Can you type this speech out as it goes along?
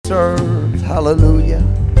serve. Hallelujah.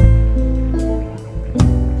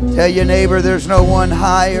 Tell your neighbor there's no one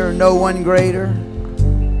higher, no one greater.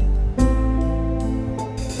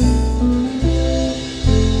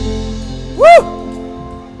 Woo!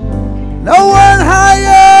 No one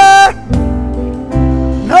higher,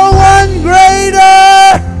 no one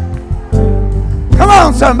greater. Come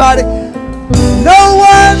on, somebody. No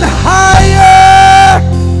one higher,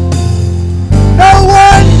 no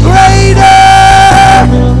one greater.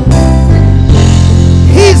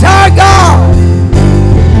 He's our God.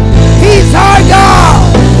 He's our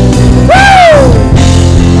God. Woo!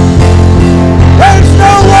 There's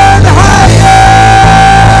no one higher,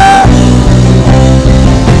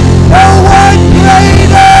 no one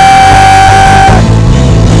greater.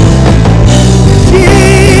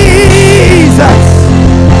 Jesus.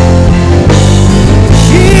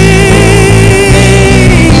 Jesus.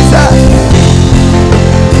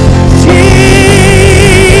 Jesus.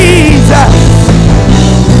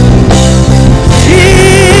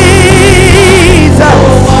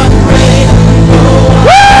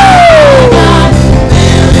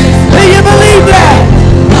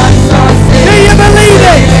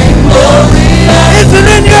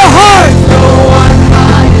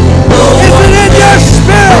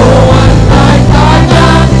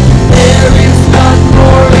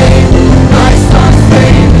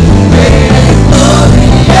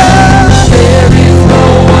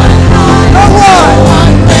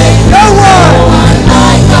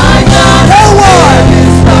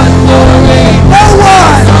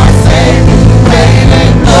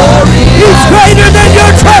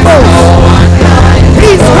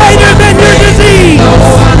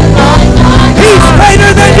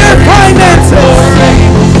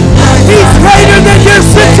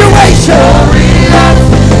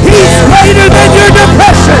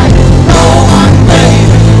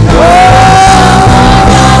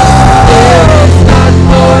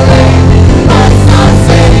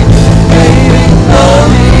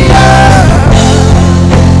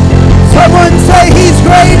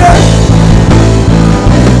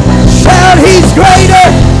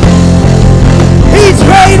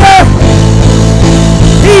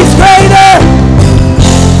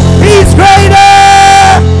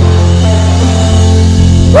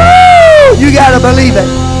 Believe it.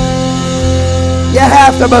 You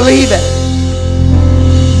have to believe it.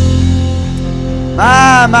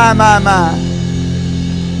 My.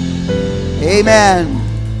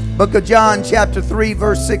 Amen. Book of John chapter 3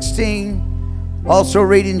 verse 16. Also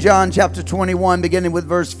reading John chapter 21 beginning with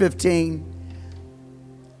verse 15.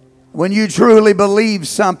 When you truly believe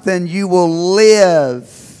something, you will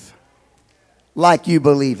live like you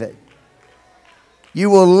believe it. You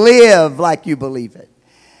will live like you believe it.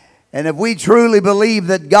 And if we truly believe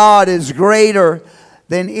that God is greater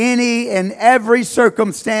than any and every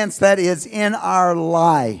circumstance that is in our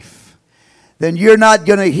life, then you're not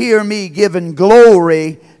going to hear me giving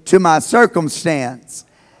glory to my circumstance.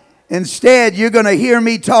 Instead, you're going to hear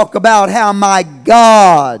me talk about how my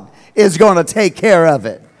God is going to take care of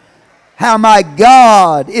it. How my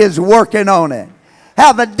God is working on it.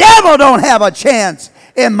 How the devil don't have a chance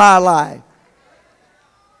in my life.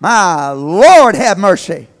 My Lord, have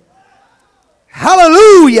mercy.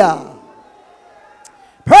 Hallelujah.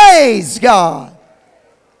 Praise God.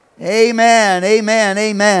 Amen, amen,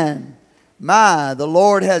 amen. The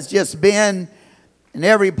Lord has just been in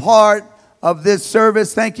every part of this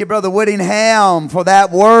service. Thank you, Brother Whittingham, for that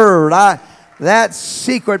word. That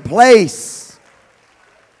secret place.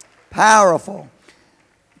 Powerful.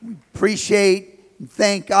 We appreciate and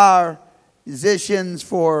thank our musicians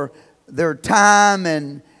for their time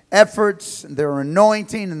and efforts, and their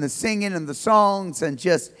anointing, and the singing, and the songs, and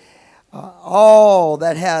just all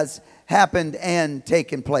that has happened and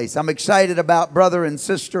taken place. I'm excited about brother and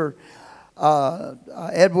sister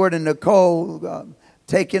Edward and Nicole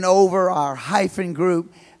taking over our hyphen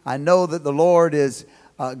group. I know that the Lord is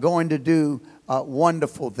going to do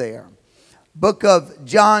wonderful there. Book of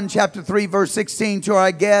John chapter 3 verse 16 to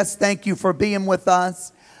our guests. Thank you for being with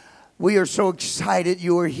us. We are so excited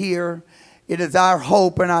you are here. It is our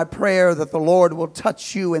hope and our prayer that the Lord will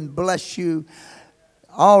touch you and bless you.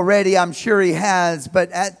 Already, I'm sure He has,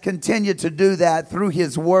 but continue to do that through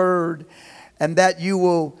His Word, and that you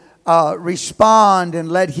will respond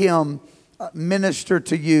and let Him minister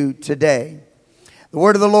to you today. The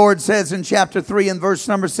Word of the Lord says in chapter 3 and verse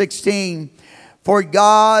number 16, "For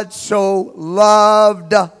God so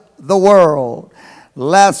loved the world."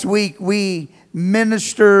 Last week we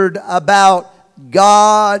ministered about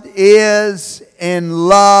God is in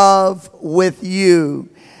love with you.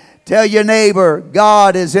 Tell your neighbor,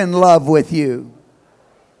 God is in love with you.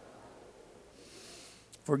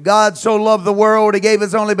 For God so loved the world, He gave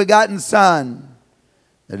His only begotten Son,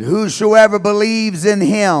 that whosoever believes in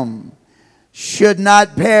Him should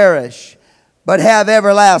not perish, but have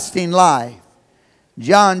everlasting life.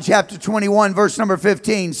 John chapter 21, verse number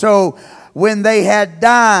 15. So when they had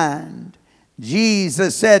dined,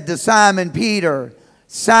 Jesus said to Simon Peter,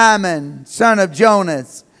 Simon, son of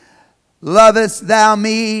Jonas, lovest thou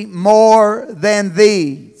me more than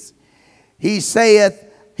these? He saith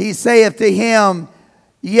to him,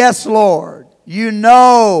 Yes, Lord, you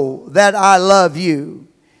know that I love you.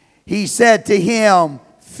 He said to him,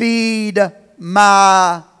 Feed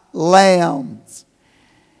my lambs.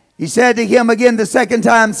 He said to him again the second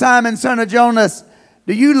time, Simon, son of Jonas,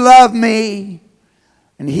 do you love me?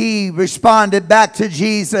 And he responded back to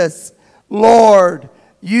Jesus, Lord,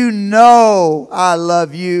 you know I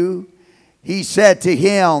love you. He said to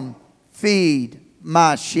him, Feed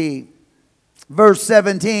my sheep. Verse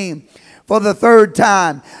 17, for the third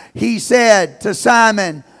time, he said to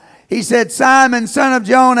Simon, he said, Simon, son of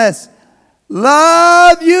Jonas,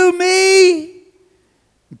 love you me?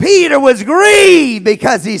 Peter was grieved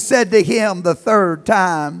because he said to him the third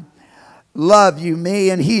time, love you me?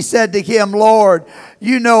 And he said to him, Lord,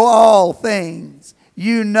 you know all things.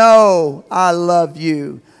 You know I love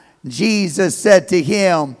you. Jesus said to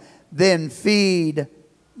him, then feed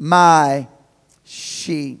my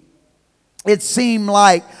sheep. It seemed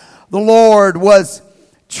like the Lord was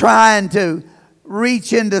trying to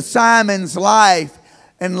reach into Simon's life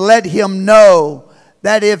and let him know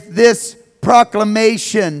that if this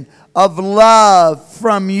proclamation of love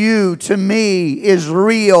from you to me is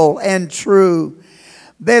real and true,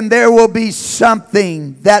 then there will be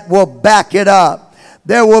something that will back it up.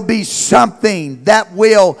 There will be something that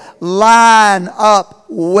will line up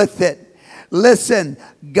with it. Listen,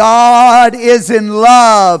 God is in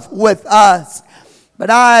love with us. But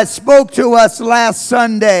I spoke to us last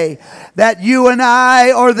Sunday that you and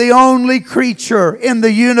I are the only creature in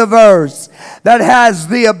the universe that has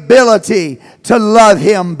the ability to love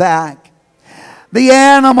Him back. The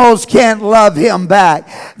animals can't love Him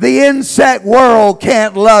back. The insect world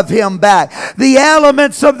can't love Him back. The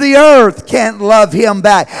elements of the earth can't love Him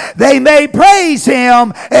back. They may praise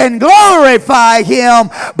Him and glorify Him,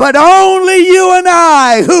 but only you and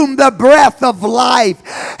I, whom the breath of life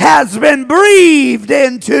has been breathed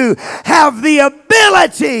into, have the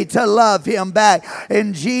ability to love Him back.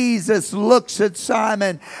 And Jesus looks at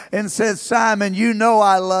Simon and says, Simon, you know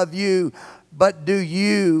I love you, but do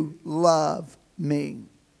you love me?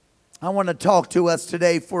 I want to talk to us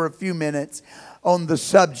today for a few minutes on the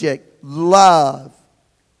subject, love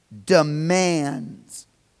demands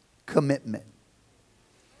commitment.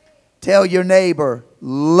 Tell your neighbor,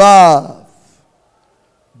 love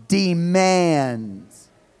demands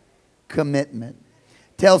commitment.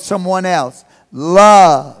 Tell someone else,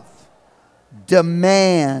 love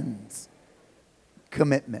demands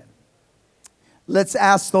commitment. Let's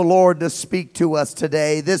ask the Lord to speak to us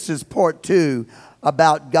today. This is part 2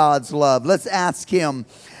 about God's love. Let's ask Him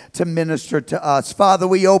to minister to us. Father,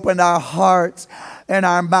 we open our hearts and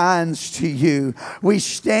our minds to you. We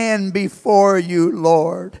stand before you,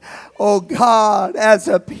 Lord. Oh God, as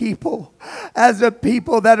a people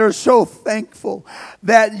that are so thankful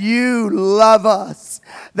that you love us,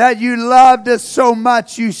 that you loved us so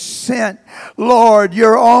much you sent, Lord,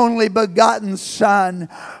 your only begotten Son,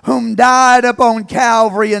 whom died upon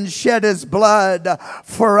Calvary and shed His blood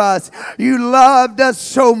for us. You loved us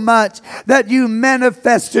so much that you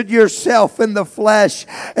manifested yourself in the flesh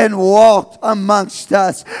and walked amongst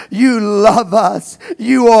us. You love us.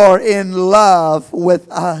 You are in love with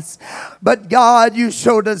us. But God, you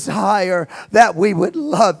so desire that we would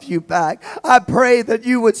love you back. I pray that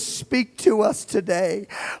you would speak to us today.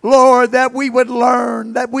 Lord, that we would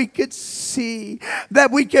learn, that we could see,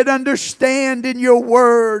 that we could understand in your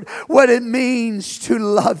word what it means to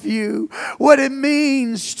love you, what it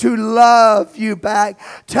means to love you back.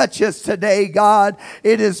 Touch us today, God.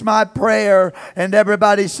 It is my prayer. And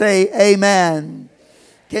everybody say amen.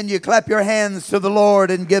 Can you clap your hands to the Lord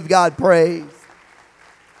and give God praise?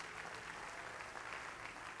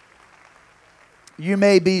 You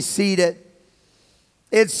may be seated.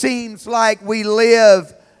 It seems like we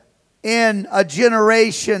live in a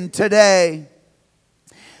generation today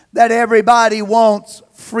that everybody wants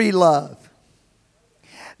free love.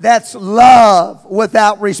 That's love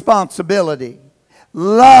without responsibility.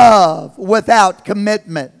 Love without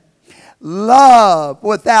commitment. Love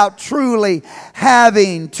without truly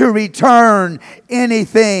having to return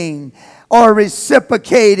anything or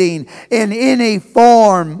reciprocating in any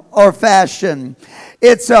form or fashion.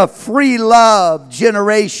 It's a free love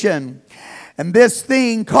generation. And this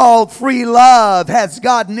thing called free love has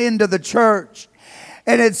gotten into the church.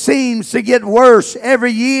 And it seems to get worse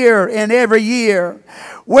every year and every year,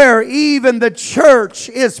 where even the church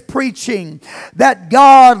is preaching that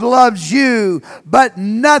God loves you, but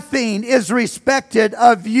nothing is respected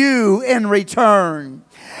of you in return.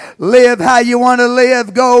 Live how you want to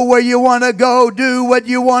live. Go where you want to go. Do what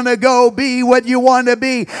you want to go. Be what you want to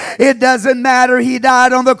be. It doesn't matter. He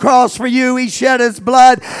died on the cross for you. He shed his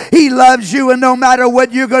blood. He loves you. And no matter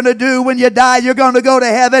what you're going to do when you die, you're going to go to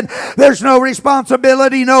heaven. There's no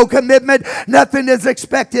responsibility, no commitment. Nothing is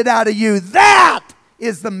expected out of you. That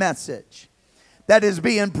is the message that is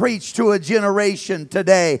being preached to a generation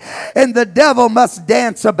today. And the devil must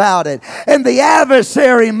dance about it. And the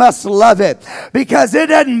adversary must love it. Because it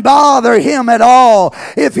doesn't bother him at all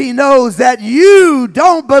if he knows that you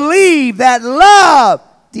don't believe that love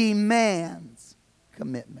demands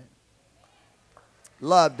commitment.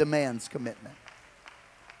 Love demands commitment.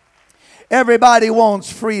 Everybody wants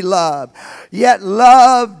free love. Yet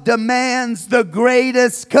love demands the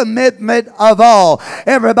greatest commitment of all.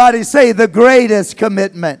 Everybody say the greatest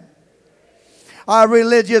commitment. Our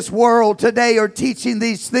religious world today are teaching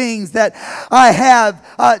these things that I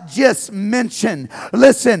have just mentioned.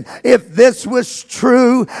 Listen, if this was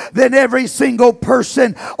true, then every single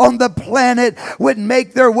person on the planet would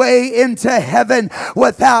make their way into heaven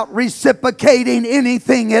without reciprocating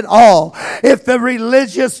anything at all. If the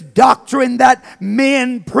religious doctrine that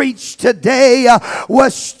men preach today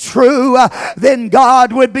was true, then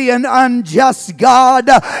God would be an unjust God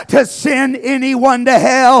to send anyone to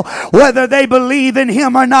hell, whether they believe in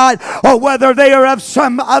him or not, or whether they are of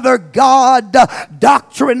some other God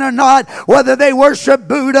doctrine or not, whether they worship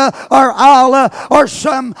Buddha or Allah or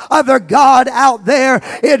some other God out there.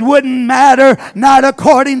 It wouldn't matter. Not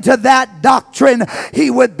according to that doctrine. He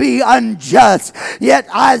would be unjust. Yet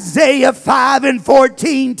Isaiah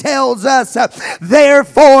 5:14 tells us,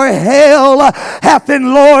 therefore hell hath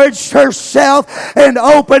enlarged herself and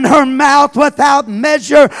opened her mouth without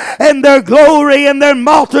measure, and their glory and their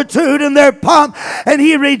multitude and their pomp, and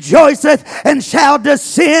he rejoiceth and shall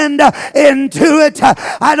descend into it.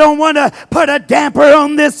 I don't want to put a damper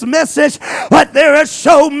on this message, but there are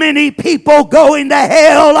so many people going to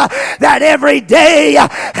hell that every day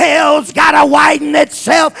hell's got to widen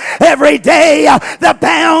itself. Every day the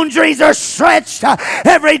boundaries are stretched.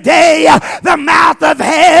 Every day the mouth of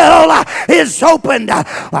hell is opened.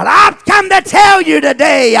 But I've come to tell you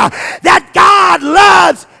today that God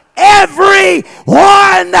loves every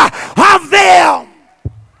one of them.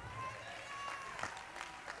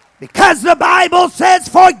 Because the Bible says,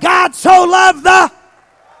 for God so loved the,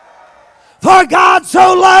 for God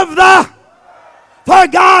so loved the, for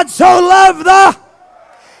God so loved the.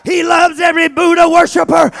 He loves every Buddha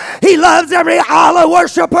worshiper. He loves every Allah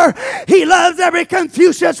worshiper. He loves every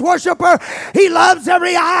Confucius worshiper. He loves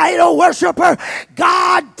every idol worshiper.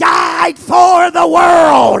 God died for the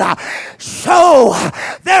world. So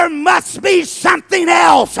there must be something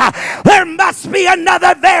else. There must be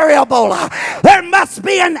another variable. There must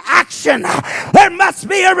be an action. There must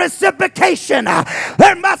be a reciprocation.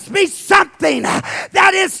 There must be something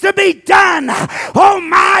that is to be done on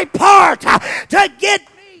my part to get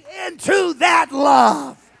into that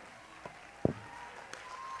love.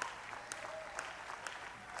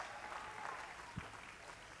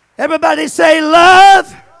 Everybody say,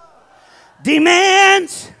 love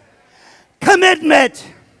demands commitment.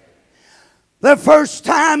 The first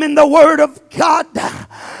time in the Word of God,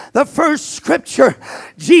 the first scripture,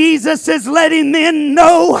 Jesus is letting men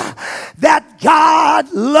know that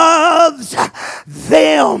God loves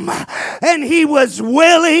them and he was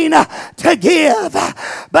willing to give.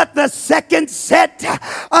 But the second set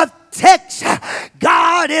of text,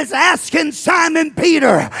 God is asking Simon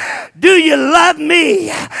Peter, do you love me?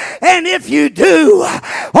 And if you do,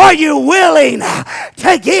 are you willing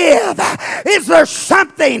to give? Is there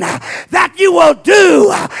something that you will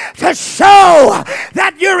do to show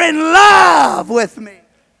that you're in love with me?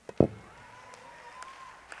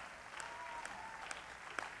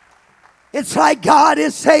 It's like God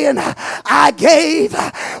is saying, I gave,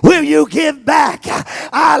 will you give back?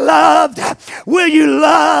 I loved, will you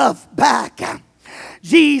love back?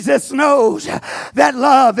 Jesus knows that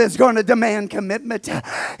love is going to demand commitment.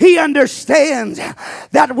 He understands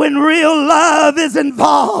that when real love is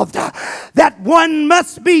involved, that one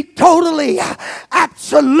must be totally,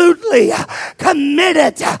 absolutely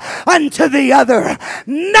committed unto the other.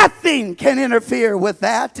 Nothing can interfere with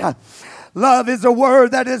that. Love is a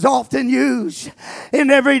word that is often used in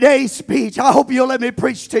everyday speech. I hope you'll let me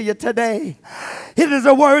preach to you today. It is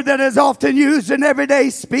a word that is often used in everyday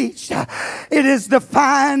speech. It is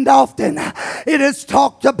defined often. It is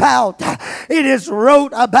talked about. It is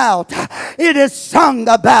wrote about. It is sung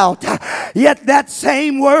about. Yet that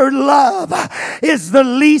same word love is the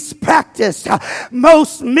least practiced,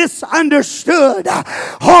 most misunderstood,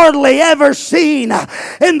 hardly ever seen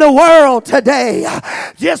in the world today.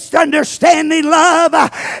 Just understanding love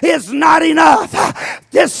is not enough.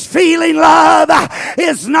 Just feeling love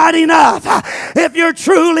is not enough. If you're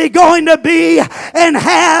truly going to be and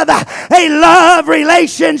have a love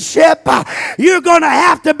relationship, you're going to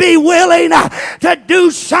have to be willing to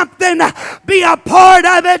do something, be a part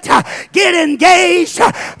of it, get engaged,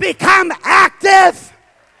 become active.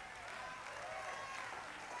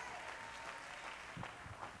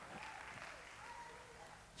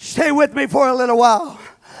 Stay with me for a little while.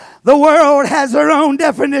 The world has their own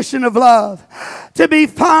definition of love. To be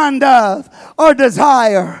fond of or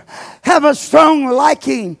desire, have a strong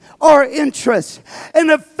liking or interest, an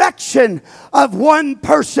affection of one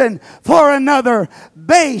person for another,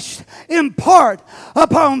 based in part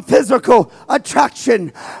upon physical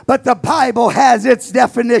attraction. But the Bible has its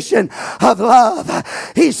definition of love.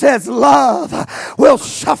 He says love will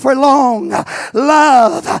suffer long.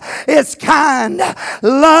 Love is kind.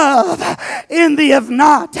 Love envieth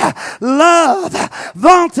not. Love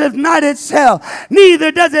vaunteth not itself,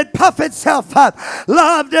 neither does it puff itself up.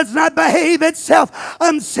 Love does not behave itself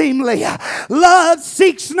unseemly. Love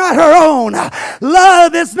seeks not her own.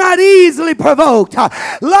 Love is not easily provoked.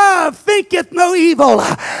 Love thinketh no evil.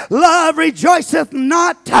 Love rejoiceth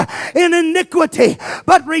not in iniquity,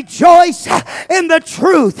 but rejoice in the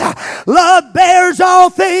truth. Love bears all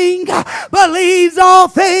things, believes all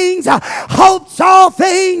things, hopes all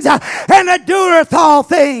things, and endureth all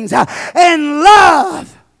things. And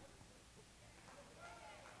love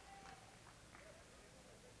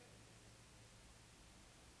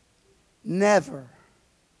never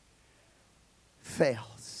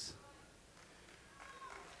fails.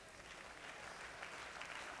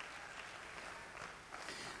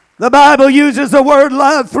 The Bible uses the word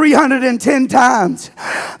love 310 times.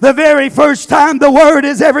 The very first time the word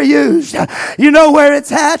is ever used, you know where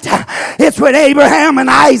it's at? It's with Abraham and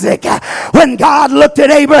Isaac. When God looked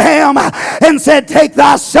at Abraham and said, take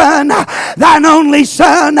thy son, thine only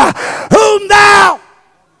son, whom thou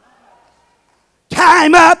tie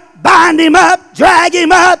him up, bind him up, drag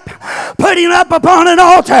him up, put him up upon an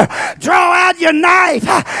altar, draw out your knife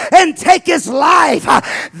and take his life.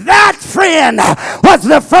 That, friend, was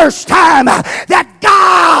the first time that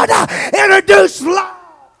God introduced love.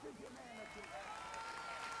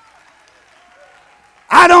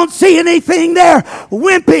 I don't see anything there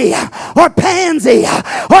wimpy or pansy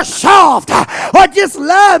or soft or just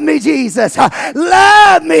love me, Jesus.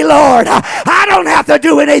 Love me, Lord. I don't have to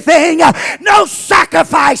do anything. No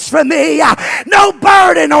sacrifice for me. No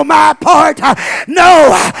burden on my part.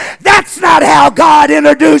 No, that's not how God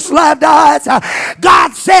introduced love to us.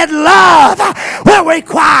 God said love will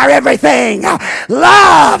require everything.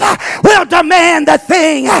 Love will demand the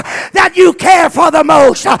thing that you care for the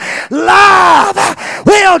most. Love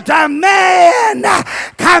will demand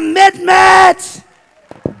commitment.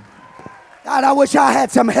 God, I wish I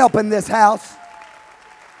had some help in this house.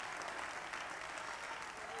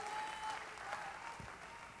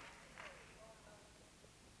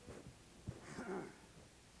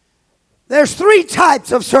 There's three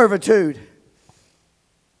types of servitude.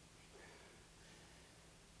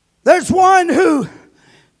 There's one who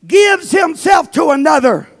gives himself to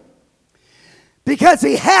another because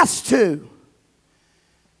he has to.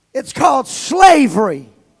 It's called slavery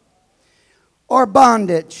or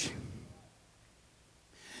bondage.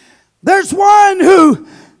 There's one who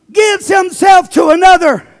gives himself to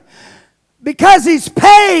another because he's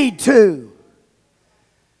paid to.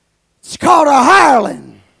 It's called a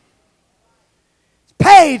hireling. It's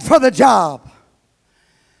paid for the job.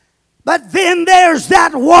 But then there's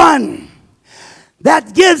that one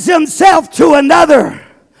that gives himself to another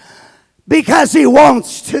because he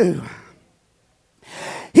wants to.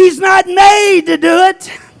 He's not made to do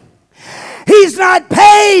it. He's not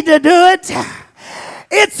paid to do it.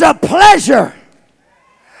 It's a pleasure.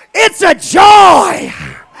 It's a joy.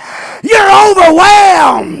 You're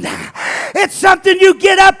overwhelmed. It's something you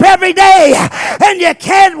get up every day and you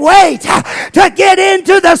can't wait to get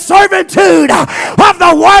into the servitude of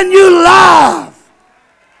the one you love.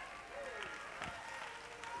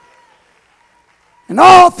 And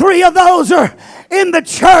all three of those are in the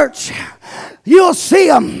church. You'll see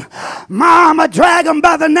them. Mama drag them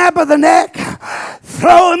by the nape of the neck.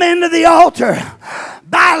 throw them into the altar.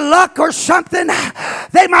 By luck or something,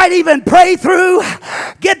 they might even pray through,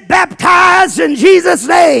 get baptized in Jesus'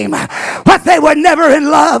 name, but they were never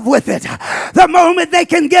in love with it. The moment they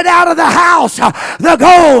can get out of the house, they're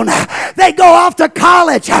gone. They go off to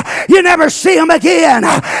college. You never see them again.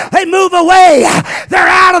 They move away. They're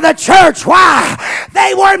out of the church. Why?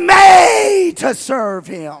 They were made to serve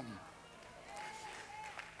Him.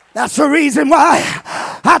 That's the reason why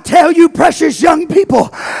I tell you, precious young people,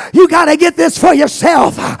 you got to get this for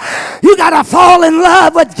yourself. You got to fall in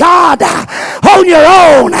love with God on your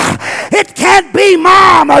own. It can't be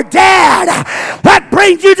mom or dad that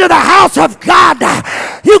brings you to the house of God.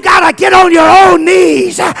 You got to get on your own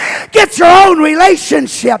knees. Get your own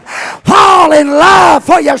relationship. Fall in love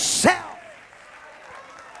for yourself.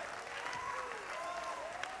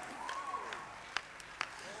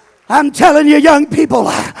 I'm telling you, young people,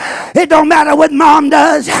 it don't matter what mom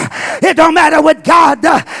does. It don't matter what dad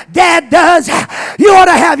does. You ought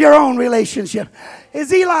to have your own relationship.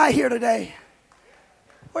 Is Eli here today?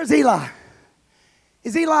 Where's Eli?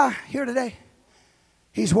 Is Eli here today?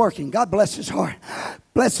 He's working. God bless his heart.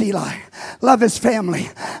 Bless Eli. Love his family.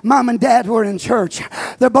 Mom and dad were in church.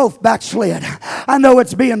 They're both backslid. I know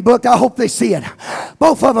it's being booked. I hope they see it.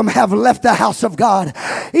 Both of them have left the house of God.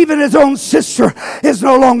 Even his own sister is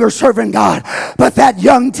no longer serving God. But that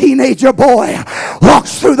young teenager boy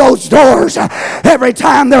walks through those doors every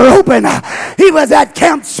time they're open. He was at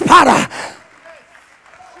Camp Spada.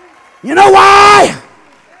 You know why?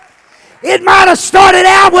 It might have started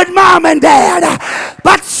out with mom and dad,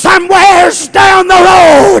 but somewheres down the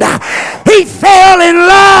road, he fell in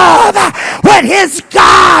love with his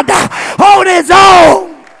God on his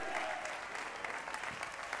own.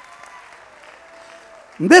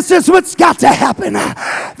 This is what's got to happen.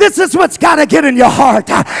 This is what's got to get in your heart.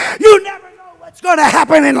 You never know what's going to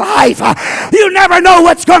happen in life. You never know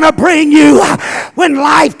what's going to bring you when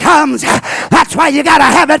life comes. That's why you got to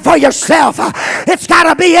have it for yourself. It's got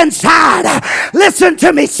to be inside. Listen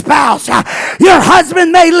to me, spouse. Your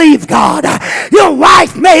husband may leave God. Your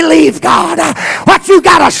wife may leave God. But you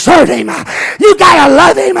got to serve Him. You got to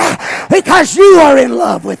love Him because you are in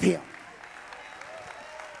love with Him.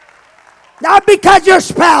 Not because your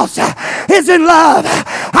spouse is in love.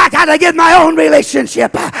 I got to get my own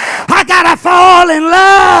relationship. I got to fall in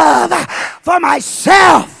love for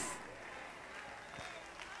myself.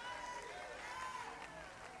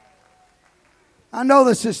 I know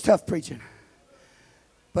this is tough preaching,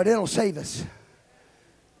 but it'll save us.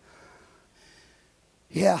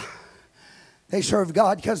 Yeah, they serve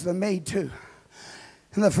God because they're made to.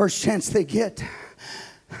 And the first chance they get,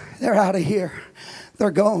 they're out of here.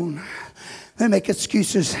 They're gone. They make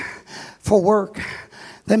excuses for work.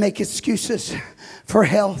 They make excuses for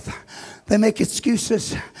health. They make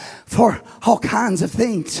excuses for all kinds of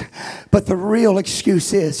things. But the real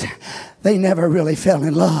excuse is they never really fell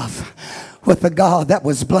in love with the God that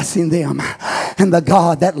was blessing them, and the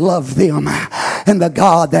God that loved them, and the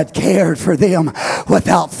God that cared for them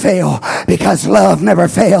without fail. Because love never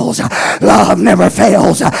fails. Love never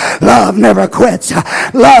fails. Love never quits.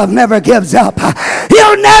 Love never gives up.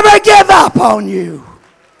 He'll never give up on you.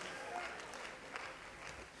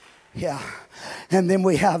 Yeah. And then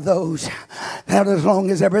we have those that as long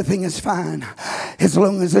as everything is fine, as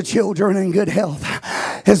long as the children are in good health,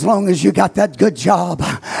 as long as you got that good job,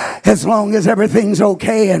 as long as everything's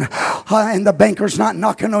okay and the banker's not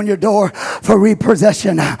knocking on your door for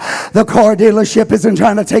repossession, the car dealership isn't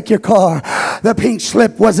trying to take your car, the pink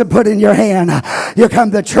slip wasn't put in your hand, you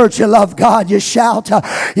come to church, you love God, you shout,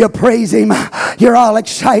 you praise Him, you're all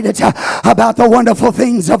excited about the wonderful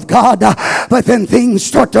things of God, but then things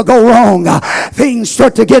start to go wrong. Things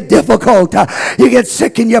start to get difficult. You get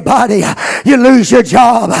sick in your body. You lose your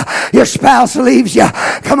job. Your spouse leaves you.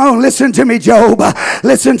 Come on, listen to me, Job.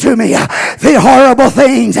 Listen to me. The horrible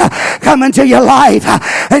things come into your life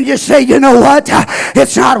and you say, you know what?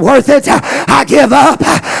 It's not worth it. I give up.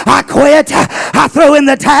 I quit. I throw in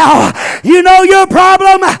the towel. You know your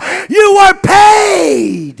problem? You were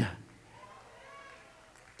paid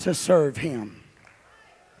to serve Him.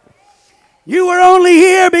 You were only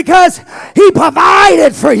here because He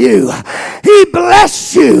provided for you. He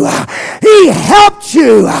blessed you. He helped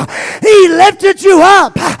you. He lifted you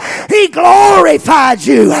up. He glorified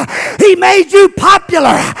you. He made you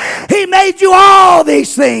popular. He made you all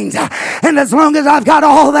these things. And as long as I've got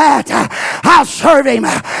all that, I'll serve Him.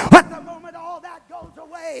 But the moment all that goes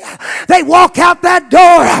away, they walk out that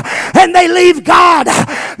door and they leave God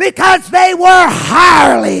because they were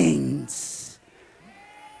hirelings.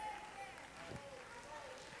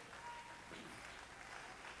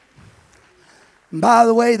 And by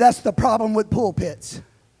the way, that's the problem with pulpits.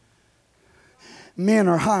 Men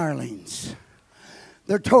are hirelings.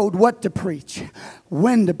 They're told what to preach,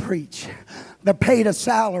 when to preach. They're paid a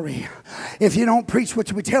salary. If you don't preach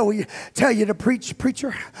what we tell you to preach,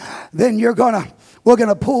 preacher, then we're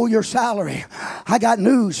gonna pull your salary. I got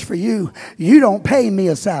news for you. You don't pay me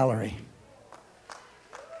a salary.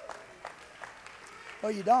 Oh,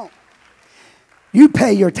 you don't. You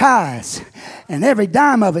pay your tithes, and every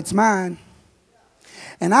dime of it's mine.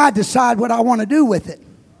 And I decide what I want to do with it,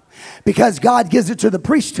 because God gives it to the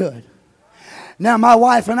priesthood. Now, my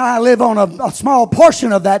wife and I live on a small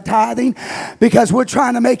portion of that tithing because we're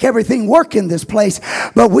trying to make everything work in this place.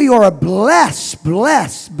 But we are a blessed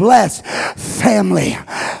family.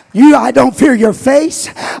 I don't fear your face.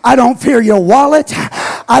 I don't fear your wallet.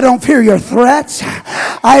 I don't fear your threats.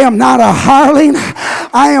 I am not a hireling.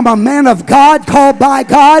 I am a man of God, called by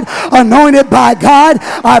God, anointed by God.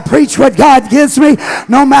 I preach what God gives me,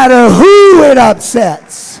 no matter who it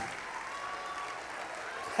upsets.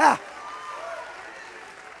 Ha.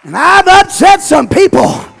 And I've upset some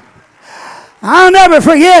people. I'll never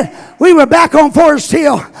forget, we were back on Forest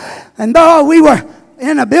Hill, and we were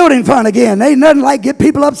in a building fund again. Ain't nothing like get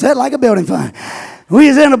people upset like a building fund. We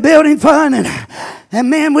was in a building fund, and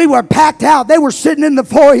man, we were packed out. They were sitting in the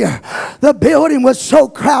foyer. The building was so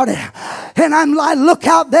crowded. And I look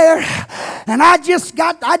out there, and I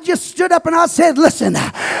just stood up and I said, listen,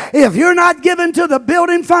 if you're not giving to the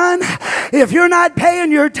building fund, if you're not paying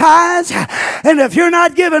your tithes, and if you're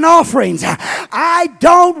not giving offerings, I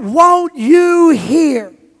don't want you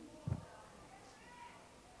here.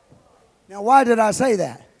 Now, why did I say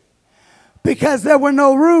that? Because there were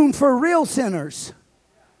no room for real sinners.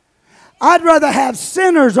 I'd rather have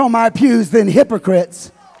sinners on my pews than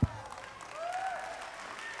hypocrites.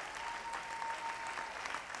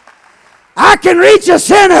 I can reach a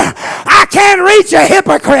sinner. I can't reach a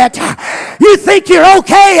hypocrite. You think you're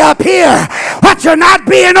okay up here, but you're not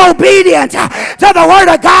being obedient to the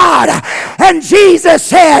Word of God. And Jesus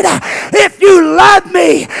said, if you love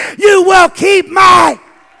me, you will keep my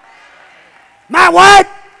what?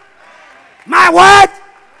 My what?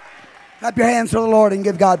 Clap your hands to the Lord and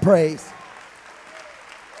give God praise.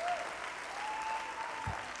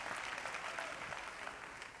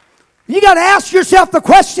 You got to ask yourself the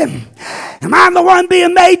question, am I the one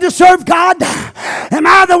being made to serve God? Am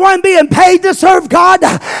I the one being paid to serve God? Or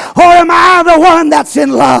am I the one that's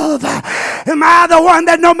in love? Am I the one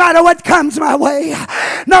that no matter what comes my way,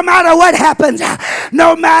 no matter what happens,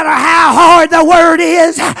 no matter how hard the word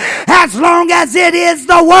is, as long as it is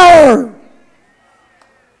the word,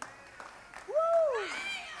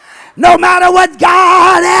 no matter what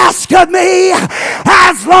God asks of me,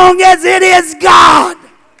 as long as it is God,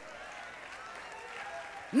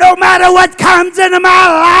 no matter what comes into my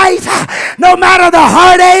life, no matter the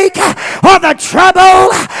heartache or the trouble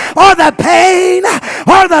or the pain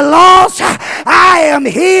or the loss, I am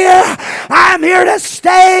here. I'm here to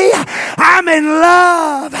stay. I'm in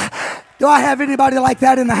love. Do I have anybody like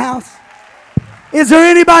that in the house? Is there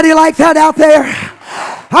anybody like that out there?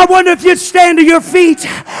 I wonder if you'd stand to your feet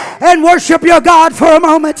and worship your God for a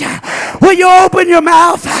moment. Will you open your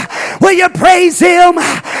mouth? Will you praise Him?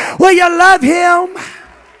 Will you love Him?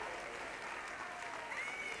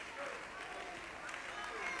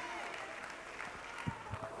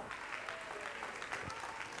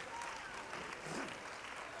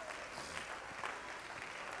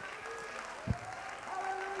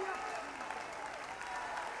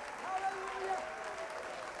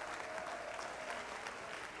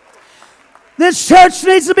 This church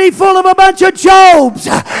needs to be full of a bunch of Jobs.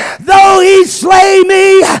 Though he slay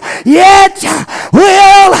me, yet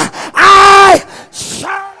will I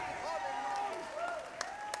serve.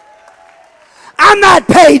 I'm not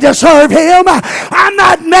paid to serve him. I'm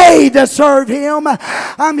not made to serve him.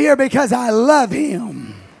 I'm here because I love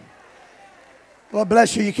him. Lord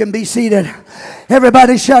bless you. You can be seated.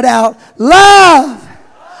 Everybody shout out. Love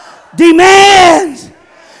demands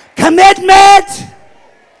commitment.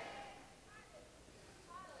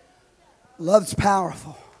 Love's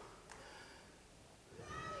powerful.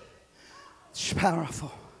 It's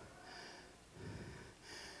powerful.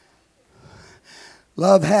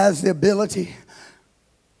 Love has the ability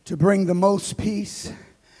to bring the most peace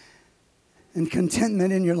and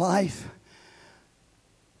contentment in your life,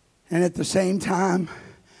 and at the same time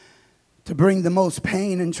to bring the most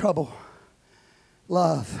pain and trouble.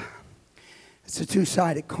 Love. It's a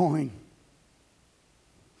two-sided coin.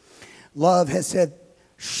 Love has said,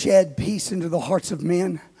 shed peace into the hearts of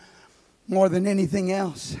men more than anything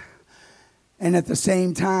else, and at the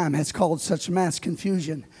same time has caused such mass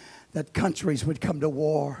confusion that countries would come to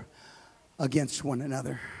war against one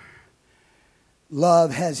another.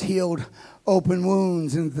 Love has healed open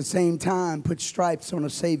wounds and at the same time put stripes on a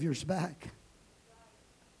Savior's back.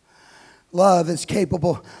 Love is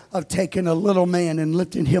capable of taking a little man and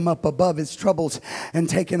lifting him up above his troubles and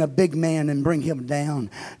taking a big man and bring him down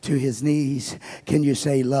to his knees. Can you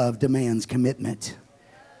say love demands commitment?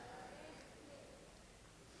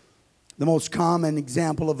 The most common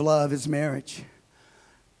example of love is marriage.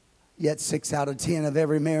 Yet 6 out of 10 of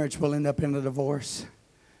every marriage will end up in a divorce.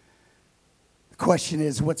 The question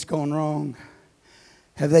is, what's gone wrong?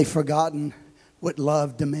 Have they forgotten what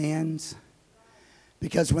love demands?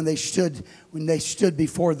 Because when they stood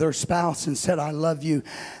before their spouse and said, I love you,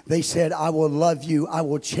 they said, I will love you, I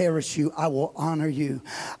will cherish you, I will honor you,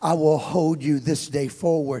 I will hold you this day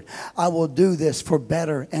forward. I will do this for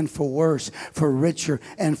better and for worse, for richer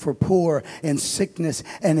and for poor, in sickness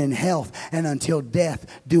and in health, and until death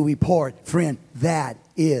do we part. Friend, that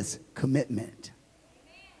is commitment.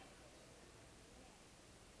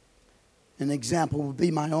 An example would be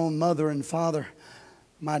my own mother and father.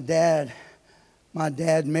 My dad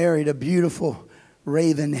married a beautiful,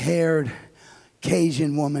 raven-haired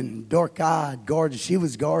Cajun woman, dark-eyed, gorgeous. She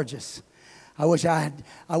was gorgeous. I wish I'd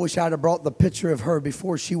have brought the picture of her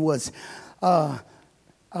before she was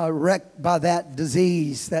wrecked by that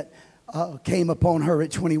disease that came upon her at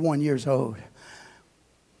 21 years old.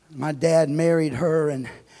 My dad married her, and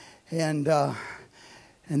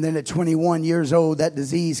then at 21 years old, that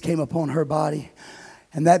disease came upon her body.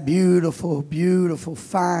 And that beautiful, beautiful,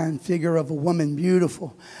 fine figure of a woman,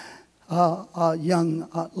 beautiful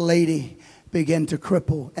young lady began to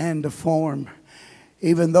cripple and deform.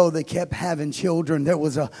 Even though they kept having children, there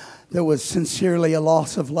was sincerely a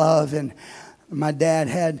loss of love. And my dad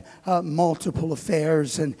had multiple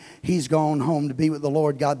affairs, and he's gone home to be with the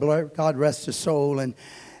Lord. God rest his soul.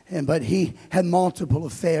 But he had multiple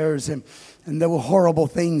affairs, and there were horrible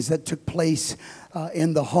things that took place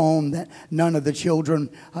in the home that none of the children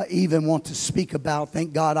even want to speak about.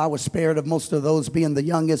 Thank God I was spared of most of those, being the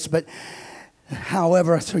youngest. But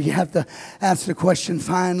however, so you have to ask the question,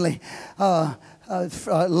 finally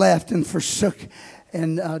left and forsook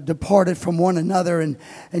and departed from one another. And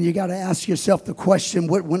you got to ask yourself the question,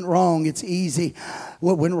 what went wrong? It's easy.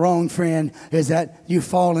 What went wrong, friend, is that you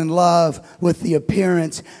fall in love with the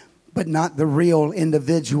appearance, but not the real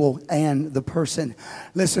individual and the person.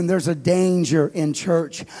 Listen, there's a danger in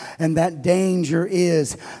church, and that danger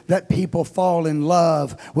is that people fall in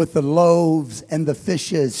love with the loaves and the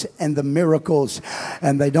fishes and the miracles,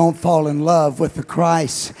 and they don't fall in love with the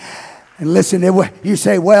Christ. And listen, you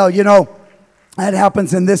say, well, you know, that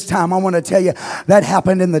happens in this time. I want to tell you, that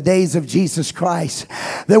happened in the days of Jesus Christ.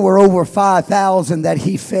 There were over 5,000 that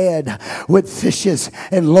he fed with fishes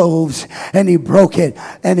and loaves, and he broke it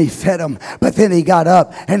and he fed them. But then he got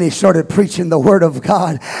up and he started preaching the word of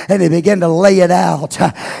God, and he began to lay it out,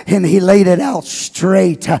 and he laid it out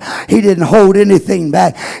straight. He didn't hold anything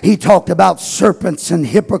back. He talked about serpents and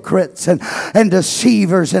hypocrites and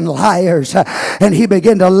deceivers and liars, and he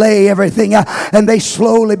began to lay everything out, and they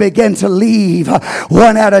slowly began to leave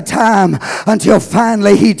one at a time, until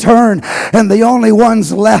finally he turned, and the only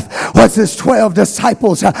ones left was his 12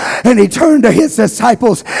 disciples. And he turned to his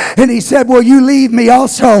disciples and he said, will you leave me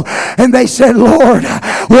also? And they said, Lord,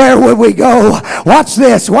 where would we go? Watch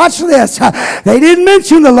this, watch this. They didn't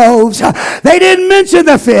mention the loaves, they didn't mention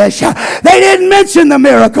the fish, they didn't mention the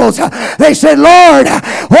miracles. They said, Lord,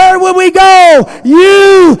 where would we go?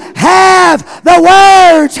 You have the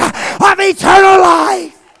words of eternal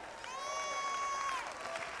life.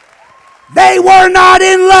 They were not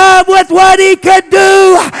in love with what he could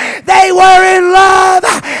do. They were in love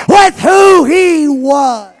with who he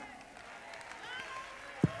was.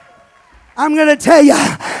 I'm going to tell you,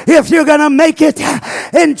 if you're going to make it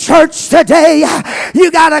in church today,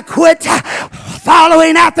 you got to quit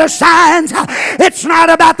following after signs. It's not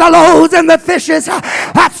about the loaves and the fishes.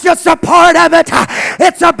 That's just a part of it.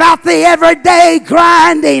 It's about the everyday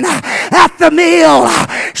grinding at the meal,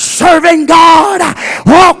 serving God,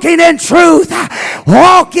 walking in truth,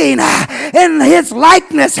 walking in his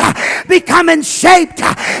likeness, becoming shaped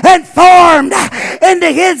and formed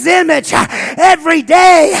into his image. Every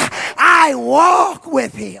day I walk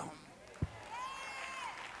with him.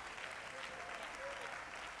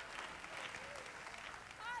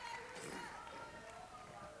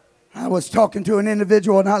 I was talking to an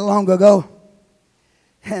individual not long ago,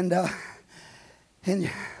 and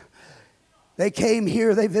they came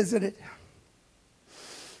here, they visited,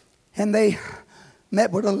 and they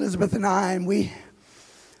met with Elizabeth and I, and we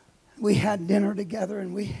had dinner together,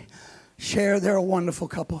 and we shared. They're a wonderful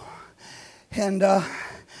couple, and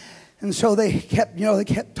so they kept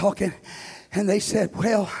talking, And they said,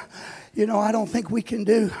 well, I don't think we can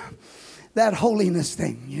do that holiness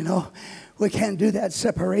thing. We can't do that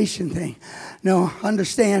separation thing. No,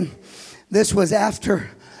 understand, this was after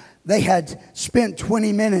they had spent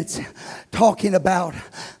 20 minutes talking about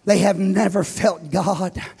they have never felt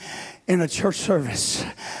God in a church service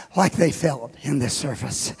like they felt in this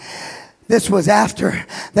service. This was after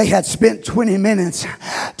they had spent 20 minutes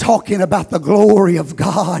talking about the glory of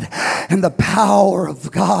God and the power of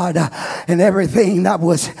God and everything that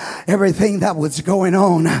was going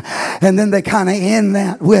on. And then they kind of end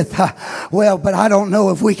that with, but I don't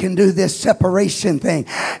know if we can do this separation thing.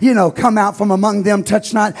 Come out from among them,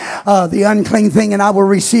 touch not the unclean thing, and I will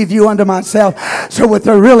receive you unto myself. So what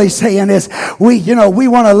they're really saying is, we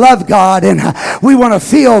want to love God and we want to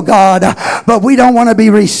feel God, but we don't want to be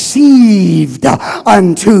received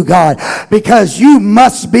unto God, because you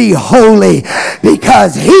must be holy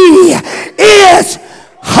because He is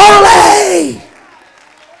holy.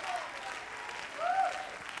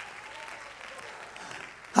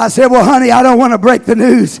 I said, well, honey, I don't want to break the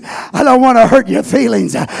news. I don't want to hurt your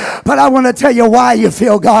feelings. But I want to tell you why you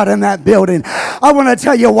feel God in that building. I want to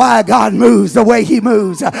tell you why God moves the way He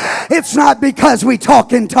moves. It's not because we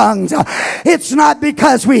talk in tongues. It's not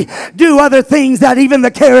because we do other things that even the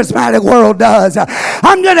charismatic world does.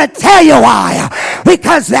 I'm going to tell you why.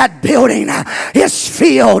 Because that building is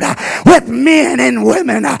filled with men and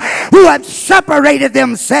women who have separated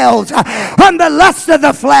themselves from the lust of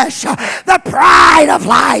the flesh, the pride of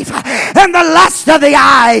life, and the lust of the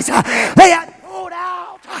eyes. They had pulled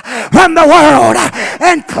out from the world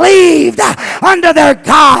and cleaved unto their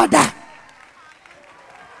God.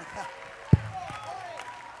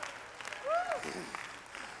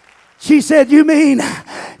 She said, you mean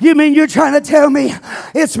you're trying to tell me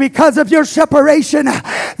it's because of your separation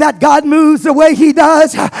that God moves the way He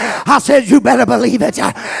does? I said, you better believe it.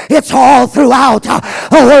 It's all throughout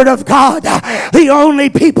the Word of God. The only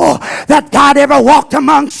people that God ever walked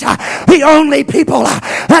amongst, the only people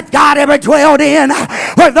that God ever dwelled in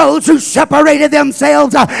were those who separated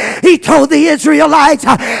themselves. He told the Israelites,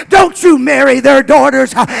 don't you marry their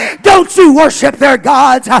daughters. Don't you worship their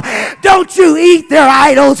gods. Don't you eat their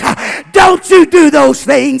idols. Don't you do those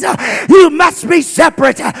things. You must be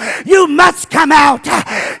separate. You must come out.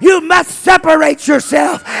 You must separate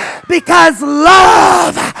yourself, because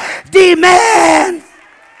love demands.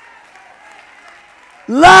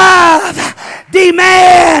 Love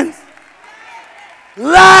demands.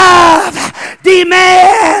 Love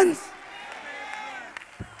demands.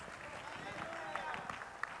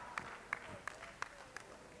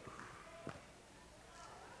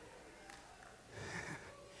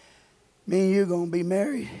 Me and you going to be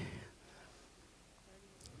married.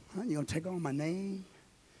 You going to take on my name?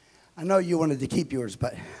 I know you wanted to keep yours,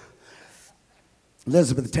 but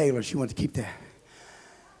Elizabeth Taylor, she wanted to keep that.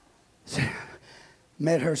 So,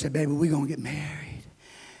 met her, said, baby, we're going to get married.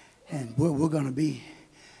 And we're going to be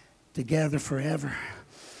together forever.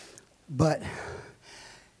 But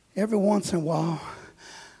every once in a while,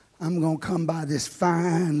 I'm going to come by this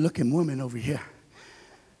fine-looking woman over here.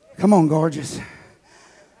 Come on, gorgeous.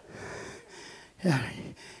 Yeah,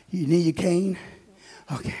 you need your cane?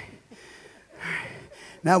 Okay.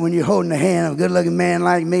 Now when you're holding the hand of a good-looking man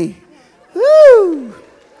like me, woo!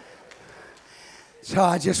 So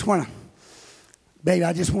I just want to, baby,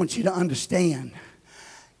 I just want you to understand.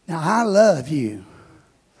 Now, I love you.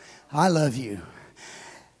 I love you.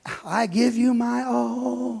 I give you my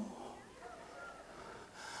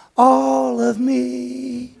all of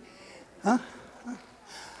me. Huh?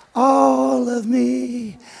 All of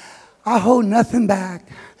me. I hold nothing back.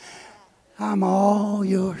 I'm all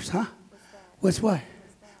yours, huh? What's what?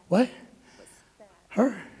 What?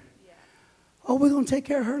 Her? Oh, we're going to take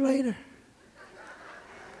care of her later.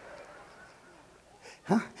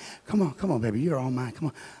 Huh? Come on, baby. You're all mine. Come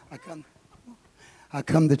on. I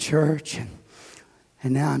come to church,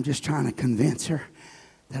 and now I'm just trying to convince her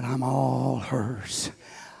that I'm all hers.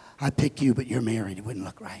 I pick you, but you're married. It wouldn't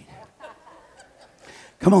look right.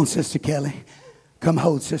 Come on, Sister Kelly. Come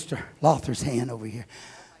hold Sister Lothar's hand over here.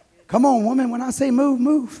 Come on, woman. When I say move,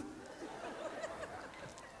 move.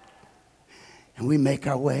 And we make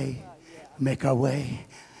our way. Make our way.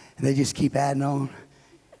 And they just keep adding on.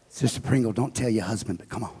 Sister Pringle, don't tell your husband, but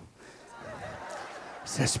come on.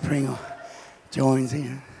 Sister Pringle joins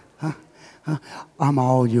in. Huh? I'm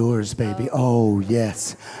all yours, baby. Oh,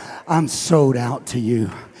 yes. I'm sold out to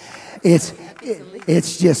you. It's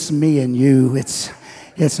just me and you.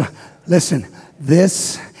 Listen,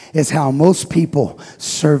 this is how most people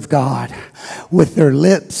serve God. With their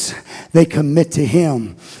lips, they commit to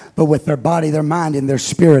Him. but with their body, their mind, and their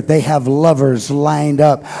spirit, they have lovers lined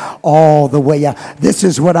up all the way out. This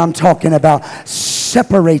is what I'm talking about.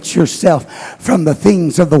 Separate yourself from the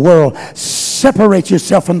things of the world. Separate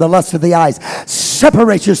yourself from the lust of the eyes.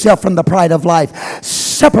 Separate yourself from the pride of life.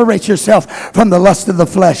 Separate yourself from the lust of the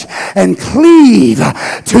flesh and cleave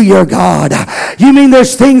to your God. You mean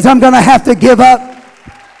there's things I'm going to have to give up?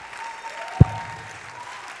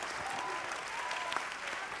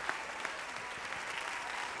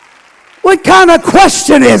 What kind of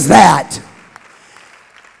question is that?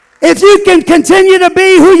 If you can continue to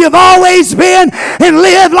be who you've always been and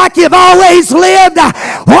live like you've always lived,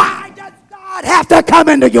 why does God have to come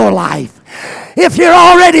into your life? If you're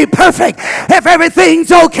already perfect, if everything's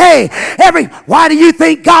okay, why do you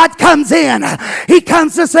think God comes in? He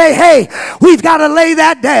comes to say, hey, we've got to lay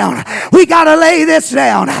that down. We got to lay this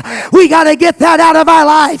down. We got to get that out of our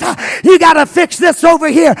life. You got to fix this over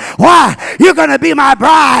here. Why? You're going to be my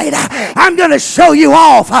bride. I'm going to show you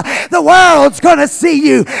off. The world's going to see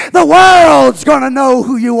you. The world's going to know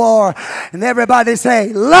who you are. And everybody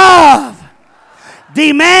say, love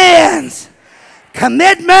demands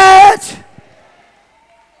commitment.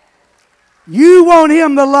 You want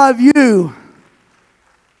him to love you,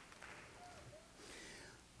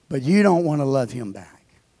 but you don't want to love him back.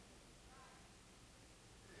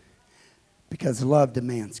 Because love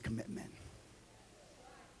demands commitment.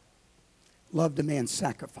 Love demands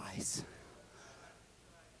sacrifice.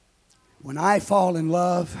 When I fall in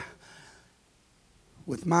love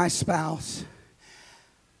with my spouse,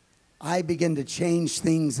 I begin to change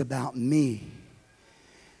things about me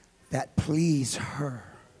that please her.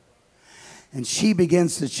 And she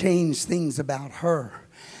begins to change things about her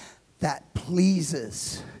that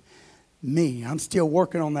pleases me. I'm still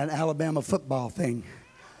working on that Alabama football thing.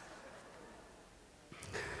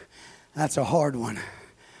 That's a hard one.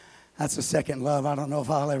 That's a second love. I don't know if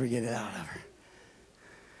I'll ever get it out of her.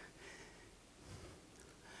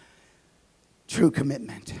 True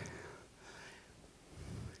commitment.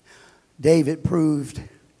 David proved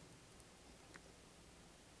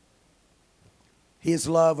his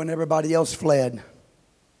love when everybody else fled.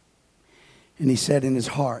 And he said in his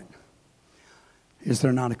heart, is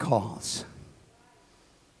there not a cause?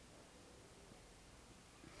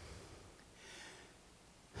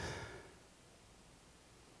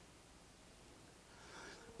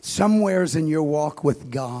 Somewheres in your walk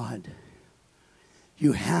with God,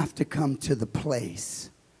 you have to come to the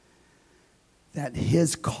place that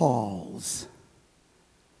his calls,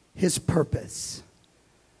 his purpose,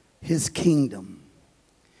 his kingdom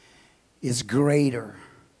is greater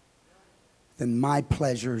than my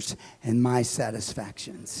pleasures and my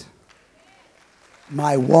satisfactions.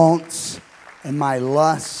 My wants and my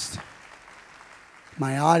lust,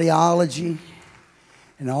 my ideology,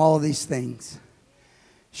 and all of these things.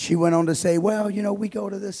 She went on to say, well, you know, we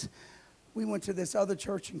went to this other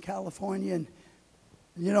church in California, and,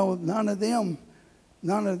 you know, none of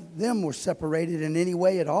them were separated in any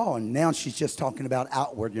way at all. And now she's just talking about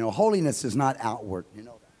outward. You know, holiness is not outward, you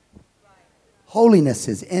know. Holiness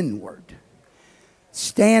is inward.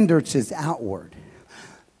 Standards is outward.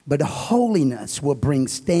 But holiness will bring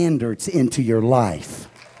standards into your life.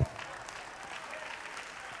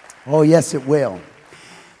 Oh, yes, it will.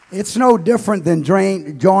 It's no different than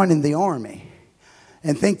joining the army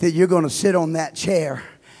and think that you're going to sit on that chair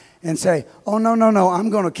and say, oh, no, I'm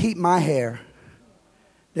going to keep my hair.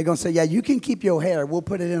 They're going to say, yeah, you can keep your hair. We'll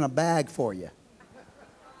put it in a bag for you.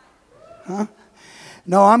 Huh?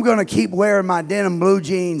 No, I'm going to keep wearing my denim blue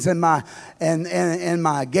jeans and my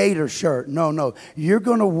gator shirt. No. You're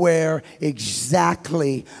going to wear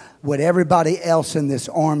exactly what everybody else in this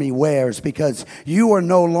army wears, because you are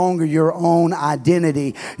no longer your own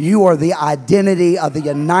identity. You are the identity of the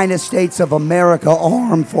United States of America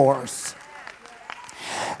Armed Force.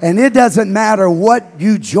 And it doesn't matter what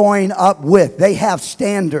you join up with. They have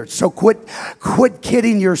standards. So quit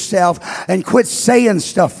kidding yourself and quit saying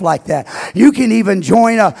stuff like that. You can even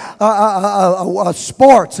join a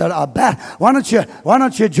sports. Why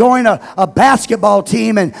don't you join a basketball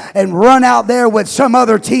team and run out there with some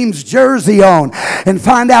other team's jersey on and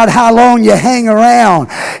find out how long you hang around.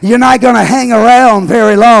 You're not going to hang around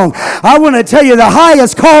very long. I want to tell you, the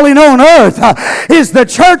highest calling on earth is the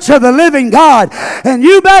church of the living God. And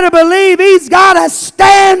you better believe he's got a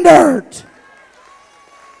standard.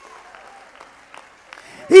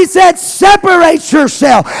 He said, separate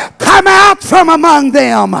yourself. Come out from among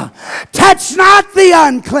them. Touch not the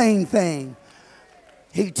unclean thing.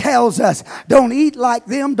 He tells us, don't eat like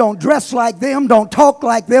them, don't dress like them, don't talk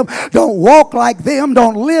like them, don't walk like them,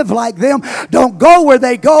 don't live like them, don't go where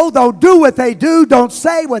they go, don't do what they do, don't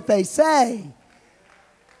say what they say.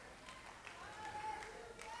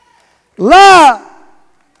 love.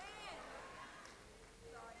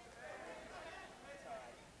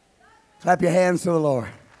 Clap your hands to the Lord.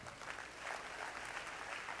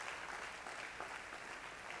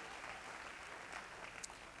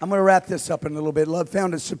 I'm going to wrap this up in a little bit. Love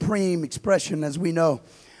found its supreme expression, as we know,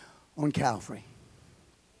 on Calvary.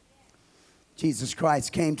 Jesus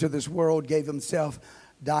Christ came to this world, gave himself,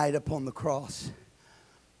 died upon the cross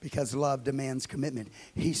because love demands commitment.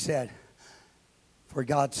 He said, for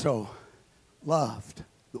God so loved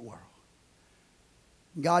the world.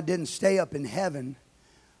 God didn't stay up in heaven.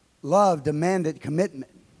 Love demanded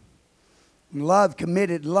commitment. When love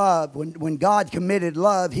committed love, when God committed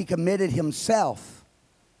love, he committed himself.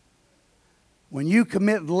 When you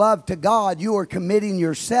commit love to God, you are committing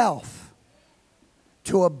yourself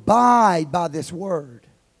to abide by this word.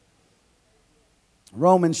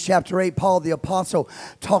 Romans chapter 8, Paul the apostle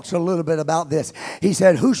talks a little bit about this. He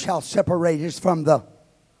said, who shall separate us from the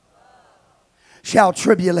shall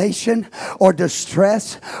tribulation or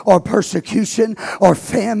distress or persecution or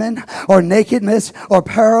famine or nakedness or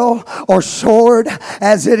peril or sword,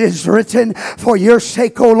 as it is written, for your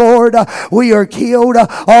sake, O Lord, we are killed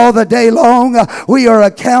all the day long. We are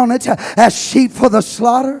accounted as sheep for the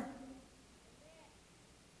slaughter.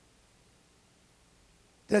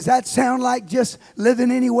 Does that sound like just living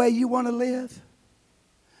any way you want to live?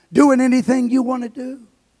 Doing anything you want to do?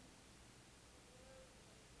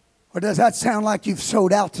 Or does that sound like you've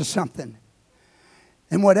sold out to something?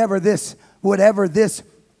 And whatever this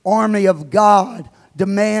army of God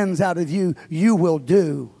demands out of you, you will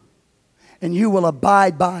do. And you will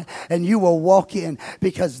abide by. And you will walk in.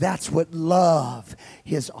 Because that's what love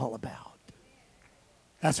is all about.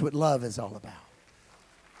 That's what love is all about.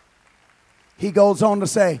 He goes on to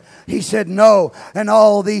say, he said, no, and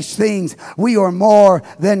all these things, we are more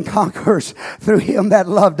than conquerors through him that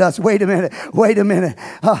loved us. Wait a minute.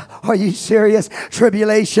 Are you serious?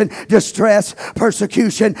 Tribulation, distress,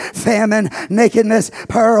 persecution, famine, nakedness,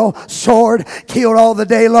 peril, sword, killed all the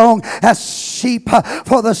day long as sheep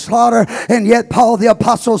for the slaughter. And yet Paul the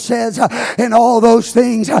apostle says, in all those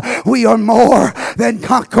things, we are more than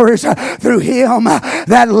conquerors through him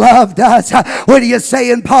that loved us. What are you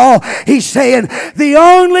saying, Paul? He's saying, the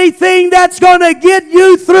only thing that's going to get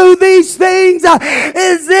you through these things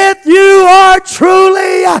is if you are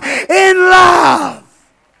truly in love.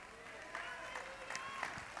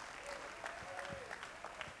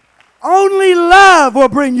 Only love will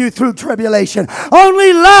bring you through tribulation.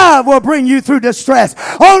 Only love will bring you through distress.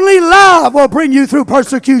 Only love will bring you through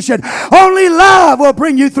persecution. Only love will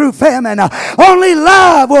bring you through famine. Only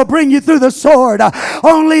love will bring you through the sword.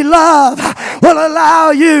 Only love will allow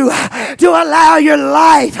you to allow your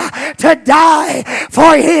life to die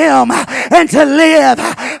for him and to live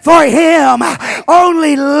for him.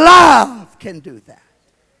 Only love can do that.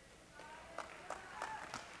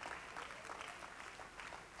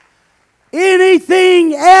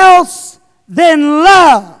 Anything else than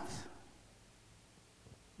love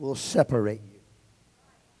will separate you,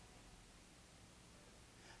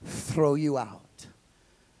 throw you out.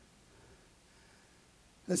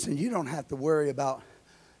 Listen, you don't have to worry about,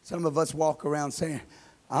 some of us walk around saying,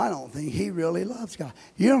 I don't think he really loves God.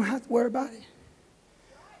 You don't have to worry about it.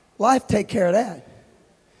 Life take care of that.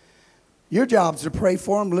 Your job is to pray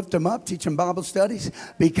for them, lift them up, teach them Bible studies,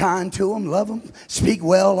 be kind to them, love them, speak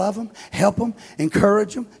well of them, help them,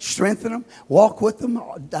 encourage them, strengthen them, walk with them.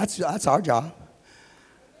 That's our job.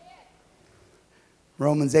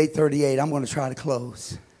 Romans 8:38, I'm going to try to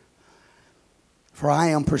close. For I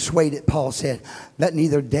am persuaded, Paul said, that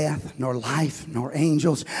neither death, nor life, nor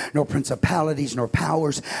angels, nor principalities, nor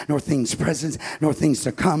powers, nor things present, nor things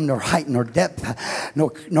to come, nor height, nor depth,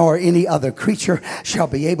 nor any other creature shall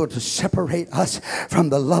be able to separate us from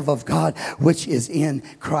the love of God, which is in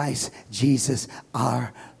Christ Jesus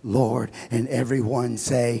our Lord. And everyone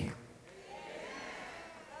say,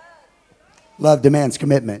 love demands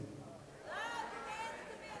commitment.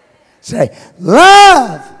 Say,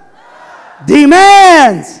 love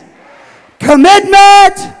demands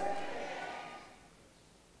commitment.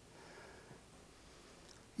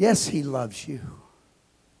 Yes, he loves you.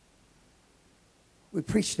 We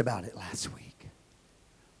preached about it last week.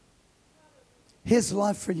 His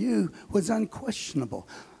love for you was unquestionable.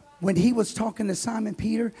 When he was talking to Simon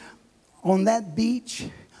Peter on that beach,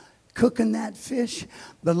 cooking that fish.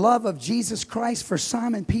 The love of Jesus Christ for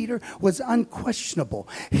Simon Peter was unquestionable.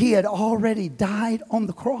 He had already died on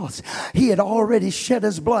the cross. He had already shed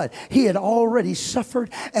his blood. He had already suffered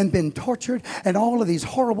and been tortured, and all of these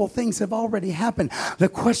horrible things have already happened. The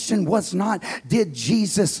question was not, did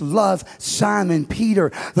Jesus love Simon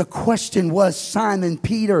Peter? The question was, Simon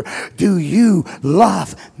Peter, do you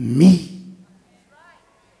love me?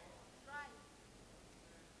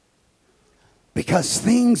 Because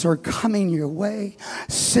things are coming your way,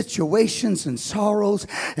 situations and sorrows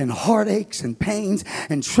and heartaches and pains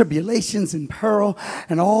and tribulations and peril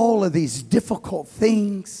and all of these difficult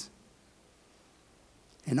things.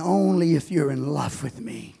 And only if you're in love with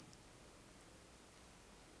me.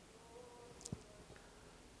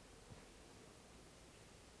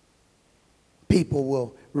 People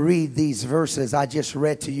will read these verses I just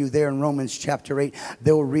read to you there in Romans chapter 8.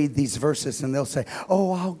 They'll read these verses and they'll say,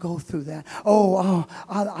 oh, I'll go through that. Oh,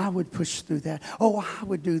 I would push through that. Oh, I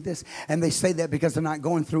would do this. And they say that because they're not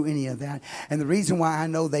going through any of that. And the reason why I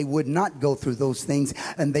know they would not go through those things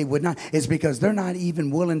and they would not is because they're not even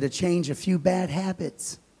willing to change a few bad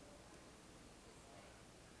habits.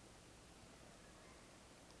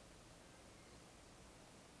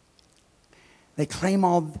 They claim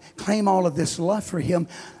all of this love for him,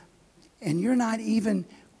 and you're not even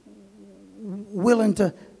willing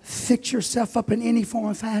to fix yourself up in any form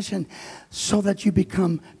or fashion so that you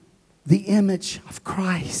become the image of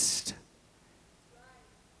Christ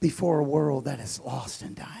before a world that is lost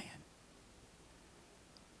and dying.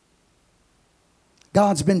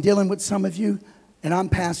 God's been dealing with some of you, and I'm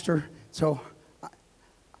pastor, so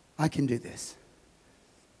I can do this.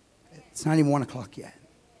 It's not even 1 o'clock yet.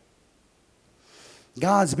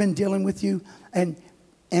 God's been dealing with you, and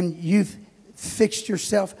you've fixed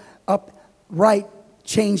yourself up right,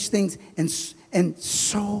 changed things in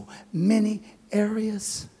so many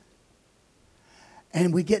areas.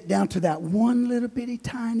 And we get down to that one little bitty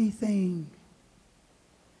tiny thing,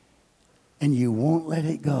 and you won't let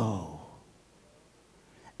it go.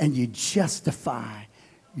 And you justify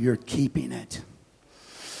your keeping it.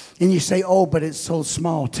 And you say, oh, but it's so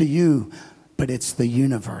small to you, but it's the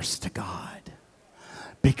universe to God.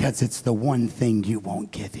 Because it's the one thing you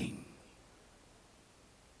won't give him.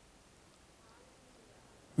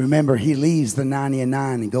 Remember, he leaves the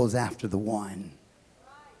 99 and goes after the one.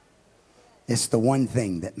 It's the one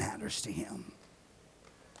thing that matters to him.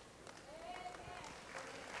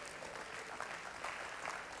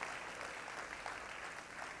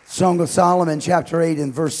 Song of Solomon chapter 8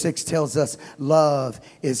 and verse 6 tells us love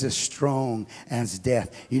is as strong as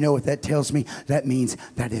death. You know what that tells me? That means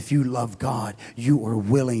that if you love God, you are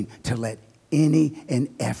willing to let any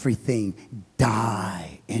and everything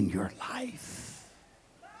die in your life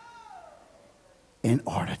in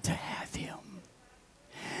order to have him.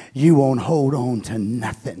 You won't hold on to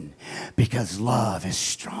nothing because love is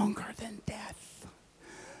stronger than death.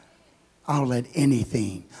 I'll let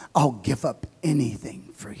anything, I'll give up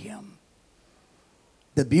anything for him.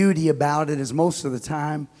 The beauty about it is most of the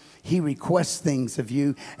time he requests things of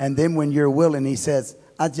you, and then when you're willing, he says,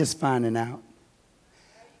 I'm just finding out.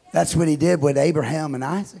 That's what he did with Abraham and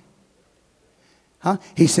Isaac. Huh?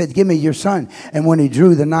 He said, give me your son. And when he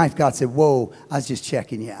drew the knife, God said, whoa, I was just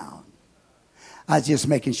checking you out. I was just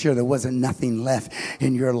making sure there wasn't nothing left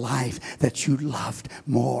in your life that you loved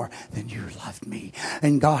more than you loved me.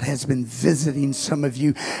 And God has been visiting some of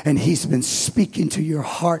you, and he's been speaking to your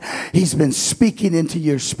heart. He's been speaking into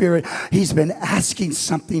your spirit. He's been asking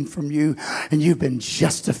something from you, and you've been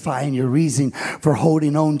justifying your reason for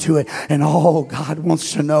holding on to it. And all God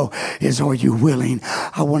wants to know is, are you willing?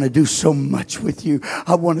 I want to do so much with you.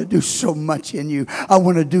 I want to do so much in you. I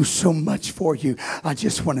want to do so much for you. I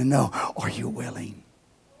just want to know, are you willing?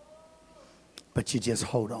 But you just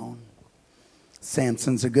hold on.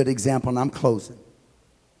 Samson's a good example, and I'm closing.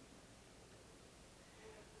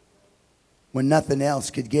 When nothing else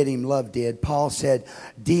could get him, love did. Paul said,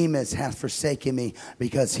 Demas hath forsaken me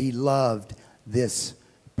because he loved this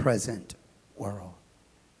present world.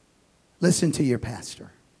 Listen to your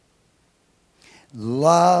pastor.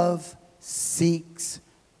 Love seeks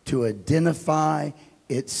to identify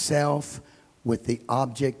itself with the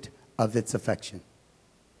object of its affection.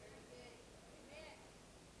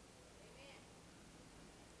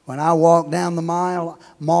 When I walk down the mall,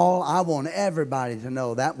 I want everybody to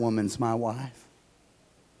know that woman's my wife.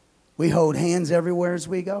 We hold hands everywhere as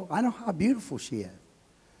we go. I know how beautiful she is.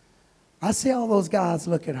 I see all those guys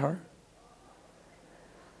look at her.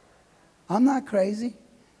 I'm not crazy.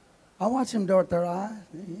 I watch them dart their eyes.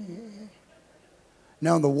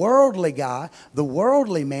 Now, the worldly guy, the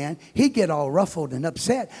worldly man, he'd get all ruffled and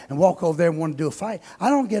upset and walk over there and want to do a fight. I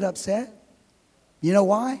don't get upset. You know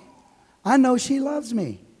why? I know she loves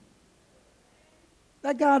me.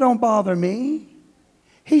 That guy don't bother me.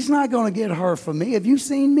 He's not going to get her from me. Have you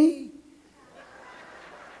seen me?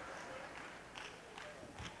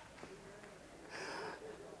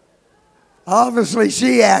 Obviously,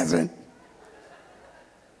 she hasn't.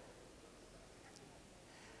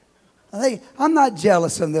 I'm not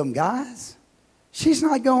jealous of them guys. She's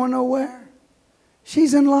not going nowhere.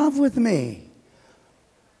 She's in love with me.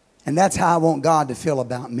 And that's how I want God to feel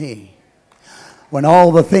about me. When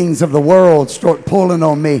all the things of the world start pulling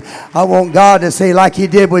on me, I want God to say like he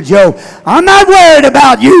did with Job, I'm not worried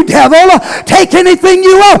about you, devil. Take anything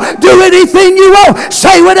you want. Do anything you want.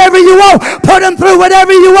 Say whatever you want. Put him through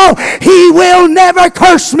whatever you want. He will never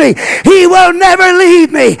curse me. He will never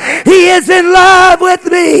leave me. He is in love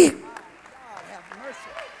with me.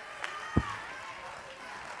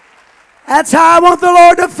 That's how I want the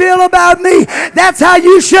Lord to feel about me. That's how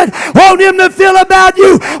you should want him to feel about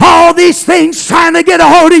you. All these things trying to get a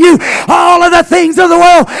hold of you. All of the things of the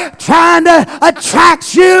world trying to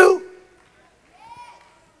attract you.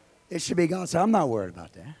 It should be God saying, I'm not worried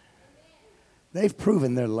about that. They've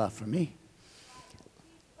proven their love for me.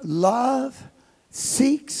 Love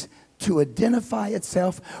seeks to identify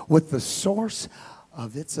itself with the source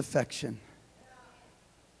of its affection.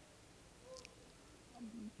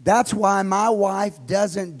 That's why my wife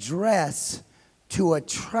doesn't dress to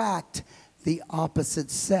attract the opposite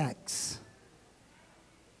sex.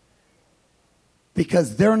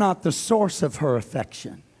 Because they're not the source of her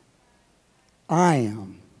affection. I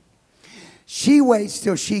am. She waits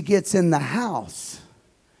till she gets in the house.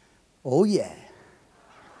 Oh, yeah.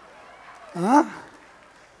 Huh?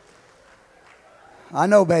 I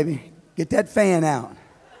know, baby. Get that fan out.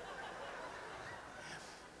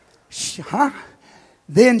 Huh?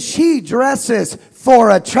 Then she dresses for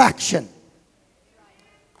attraction.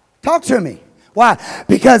 Talk to me. Why?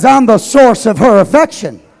 Because I'm the source of her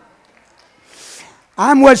affection.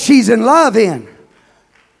 I'm what she's in love in.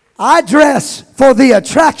 I dress for the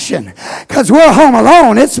attraction because we're home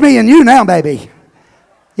alone. It's me and you now, baby.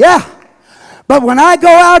 Yeah. But when I go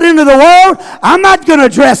out into the world, I'm not going to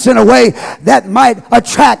dress in a way that might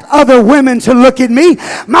attract other women to look at me.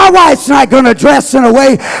 My wife's not going to dress in a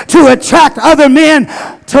way to attract other men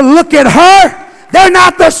to look at her. They're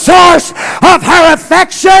not the source of her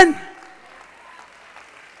affection.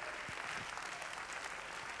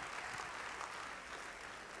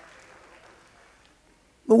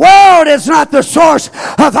 The world is not the source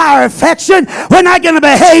of our affection. We're not going to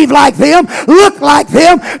behave like them, look like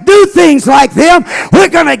them, do things like them. We're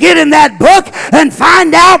going to get in that book and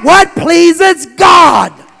find out what pleases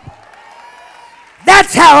God.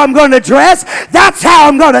 That's how I'm going to dress. That's how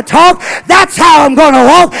I'm going to talk. That's how I'm going to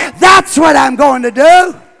walk. That's what I'm going to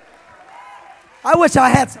do. I wish I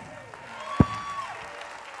had some.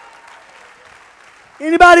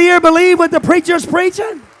 Anybody here believe what the preacher's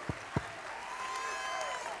preaching?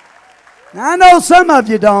 Now, I know some of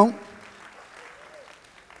you don't.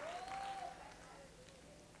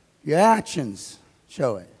 Your actions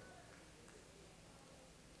show it.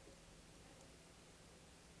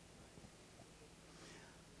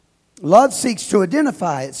 Love seeks to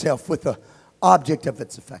identify itself with the object of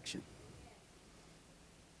its affection.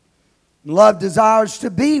 Love desires to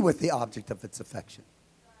be with the object of its affection.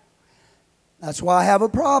 That's why I have a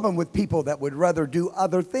problem with people that would rather do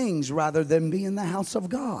other things rather than be in the house of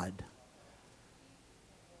God.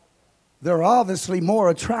 They're obviously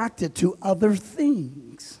more attracted to other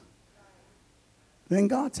things than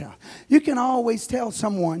God's house. You can always tell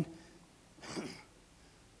someone,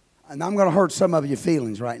 and I'm going to hurt some of your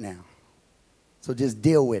feelings right now, so just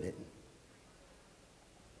deal with it.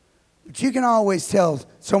 But you can always tell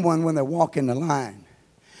someone when they're walking the line,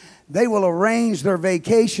 they will arrange their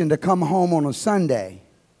vacation to come home on a Sunday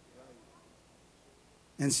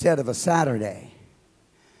instead of a Saturday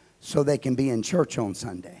so they can be in church on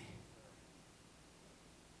Sunday.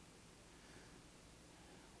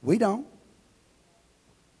 We don't.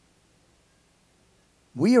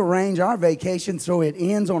 We arrange our vacation so it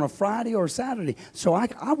ends on a Friday or a Saturday. So I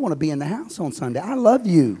want to be in the house on Sunday. I love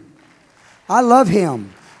you. I love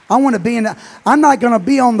him. I want to be in the, I'm not going to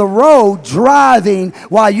be on the road driving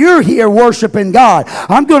while you're here worshiping God.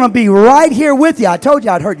 I'm going to be right here with you. I told you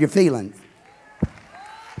I'd hurt your feelings.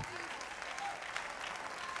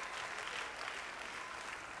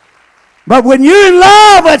 But when you're in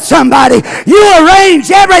love with somebody, you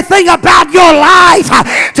arrange everything about your life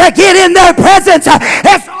to get in their presence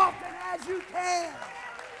as often as you can.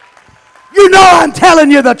 You know I'm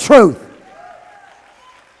telling you the truth.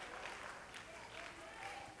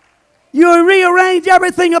 You rearrange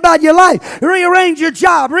everything about your life. Rearrange your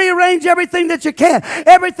job. Rearrange everything that you can.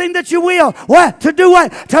 Everything that you will. What? To do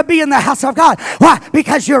what? To be in the house of God. Why?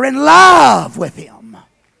 Because you're in love with Him.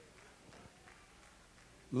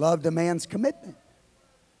 Love demands commitment.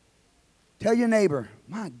 Tell your neighbor,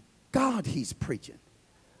 my God, he's preaching.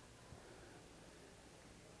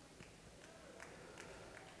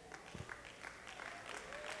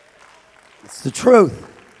 It's the truth.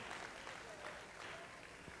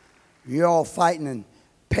 You're all fighting and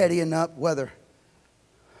pettying up, whether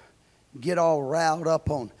get all riled up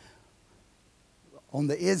on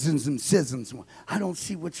the isms and schisms. I don't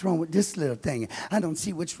see what's wrong with this little thing. I don't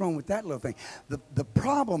see what's wrong with that little thing. The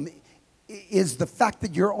problem is the fact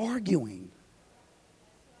that you're arguing.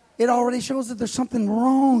 It already shows that there's something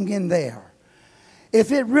wrong in there.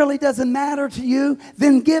 If it really doesn't matter to you,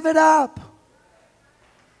 then give it up.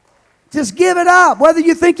 Just give it up, whether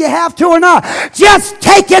you think you have to or not. Just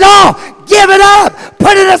take it all. Give it up.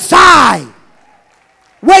 Put it aside.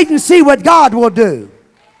 Wait and see what God will do.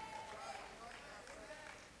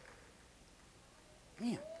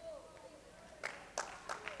 Man.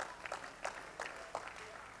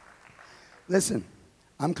 Listen,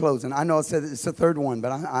 I'm closing. I know I said it's the third one,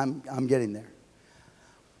 but I'm getting there.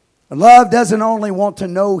 Love doesn't only want to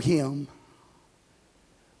know Him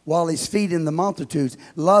while He's feeding the multitudes.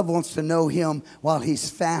 Love wants to know Him while He's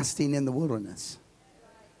fasting in the wilderness.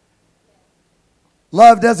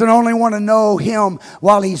 Love doesn't only want to know Him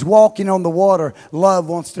while He's walking on the water. Love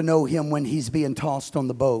wants to know Him when He's being tossed on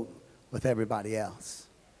the boat with everybody else.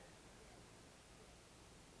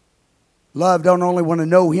 Love don't only want to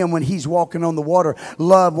know Him when He's walking on the water.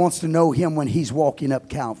 Love wants to know Him when He's walking up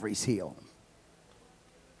Calvary's hill.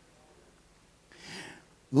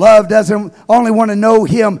 Love doesn't only want to know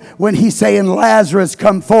Him when He's saying, Lazarus,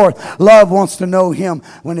 come forth. Love wants to know Him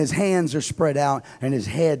when His hands are spread out and His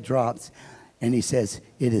head drops and He says,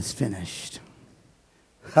 it is finished.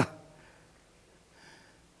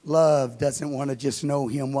 Love doesn't want to just know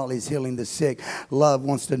Him while He's healing the sick. Love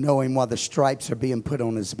wants to know Him while the stripes are being put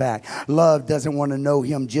on His back. Love doesn't want to know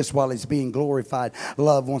Him just while He's being glorified.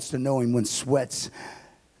 Love wants to know Him when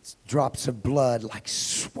drops of blood like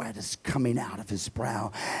sweat is coming out of His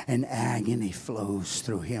brow and agony flows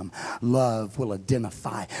through Him. Love will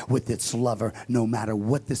identify with its lover no matter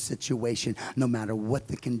what the situation, no matter what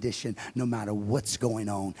the condition, no matter what's going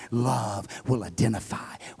on. Love will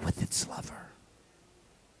identify with its lover.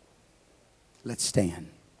 Let's stand.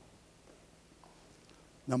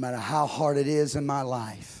 No matter how hard it is in my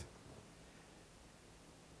life.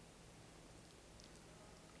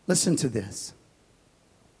 Listen to this.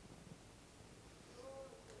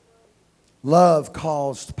 Love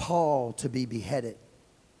caused Paul to be beheaded,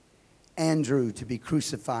 Andrew to be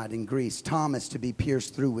crucified in Greece, Thomas to be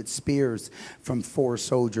pierced through with spears from 4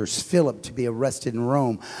 soldiers, Philip to be arrested in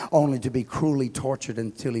Rome, only to be cruelly tortured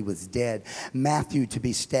until he was dead, Matthew to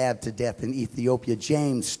be stabbed to death in Ethiopia,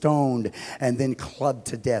 James stoned and then clubbed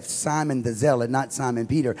to death, Simon the Zealot, not Simon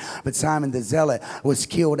Peter, but Simon the Zealot was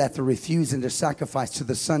killed after refusing to sacrifice to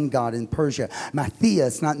the sun god in Persia.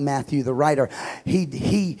 Matthias, not Matthew the writer,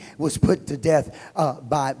 he was put to death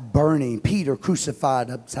by burning. Peter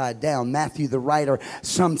crucified upside down. Matthew the writer,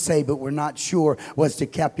 some say but we're not sure, was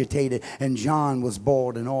decapitated, and John was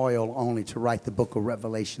boiled in oil only to write the book of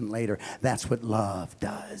Revelation later. That's what love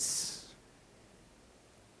does.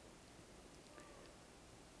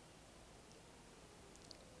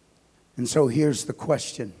 And so here's the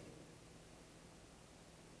question.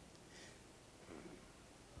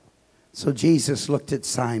 So Jesus looked at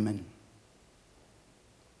Simon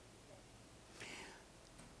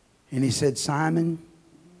and He said, Simon,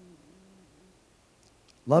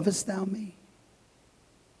 lovest thou me?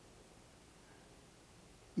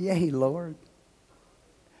 Yea, Lord.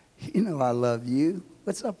 You know I love you.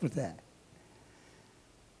 What's up with that?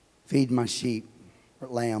 Feed my sheep or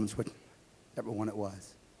lambs, whichever one it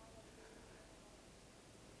was.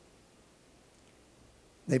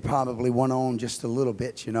 They probably went on just a little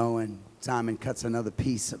bit, you know, and Simon cuts another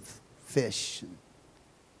piece of fish. And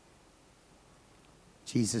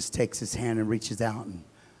Jesus takes his hand and reaches out and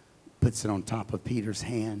puts it on top of Peter's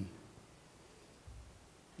hand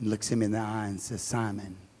and looks him in the eye and says,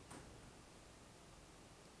 Simon,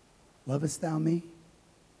 lovest thou me?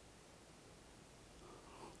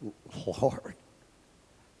 Lord,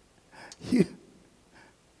 you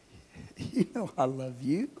know I love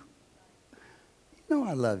you. You know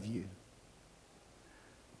I love you.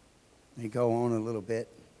 They go on a little bit.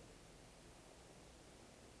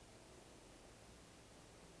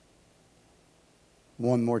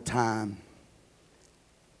 One more time,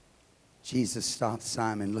 Jesus stops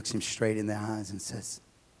Simon, looks him straight in the eyes and says,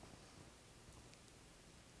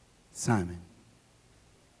 Simon,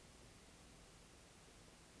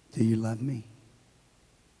 do you love me?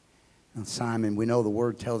 Now, Simon, we know the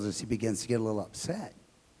word tells us he begins to get a little upset.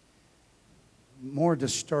 More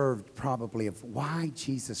disturbed probably of why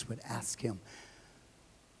Jesus would ask him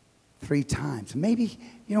 3 times. Maybe,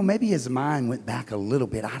 maybe his mind went back a little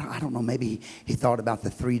bit. I don't know. Maybe he thought about the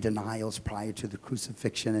 3 denials prior to the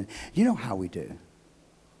crucifixion. And you know how we do.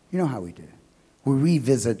 You know how we do. We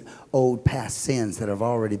revisit old past sins that have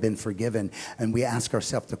already been forgiven. And we ask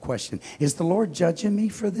ourselves the question, is the Lord judging me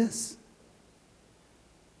for this?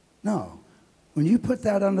 No. When you put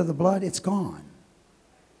that under the blood, it's gone.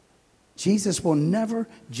 Jesus will never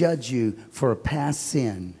judge you for a past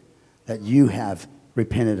sin that you have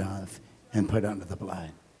repented of and put under the blood.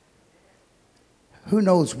 Who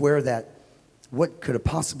knows what could have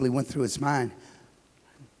possibly went through his mind.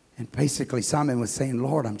 And basically Simon was saying,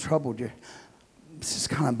 Lord, I'm troubled. This is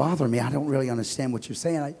kind of bothering me. I don't really understand what you're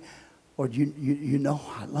saying. Lord, you know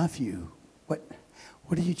I love you. What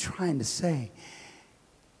are you trying to say?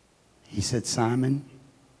 He said, Simon,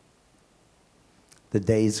 the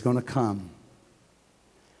day is going to come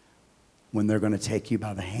when they're going to take you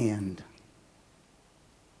by the hand.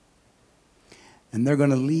 And they're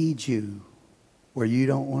going to lead you where you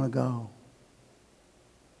don't want to go.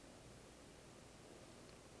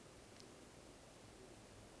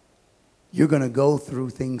 You're going to go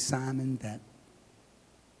through things, Simon, that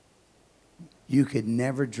you could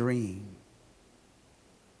never dream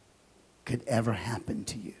could ever happen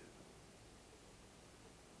to you.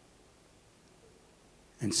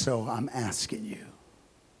 And so I'm asking you,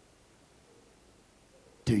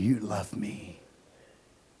 do you love me?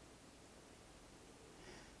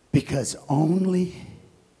 Because only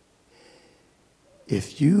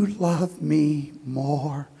if you love me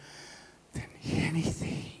more than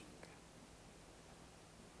anything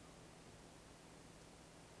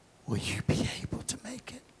will you be able to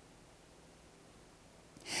make it.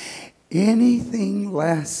 Anything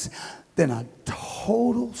less than a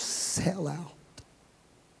total sellout,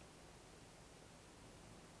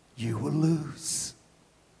 you will lose.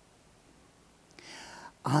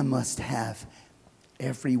 I must have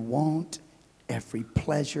every want, every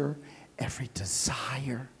pleasure, every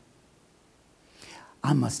desire.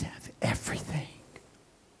 I must have everything.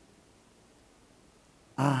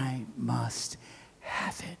 I must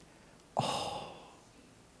have it all.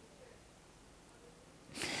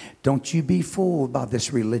 Don't you be fooled by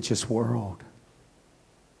this religious world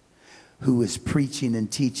who is preaching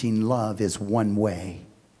and teaching love is one way.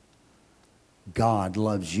 God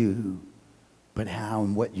loves you, but how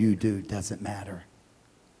and what you do doesn't matter.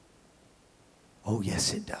 Oh,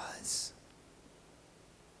 yes, it does.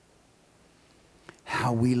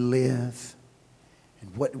 How we live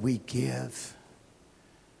and what we give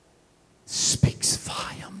speaks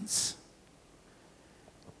volumes.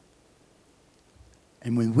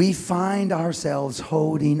 And when we find ourselves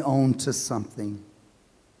holding on to something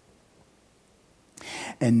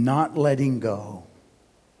and not letting go,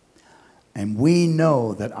 and we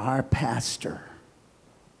know that our pastor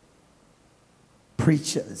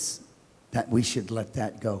preaches that we should let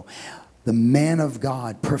that go, the man of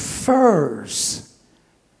God prefers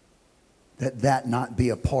that not be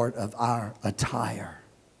a part of our attire,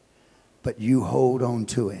 but you hold on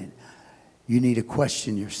to it. You need to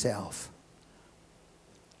question yourself,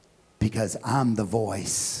 because I'm the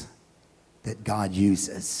voice that God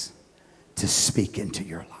uses to speak into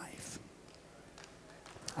your life.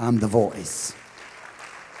 I'm the voice.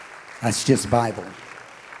 That's just Bible.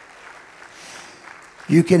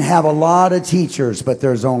 You can have a lot of teachers, but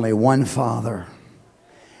there's only one Father.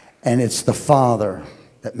 And it's the Father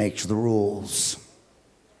that makes the rules.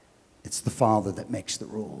 It's the Father that makes the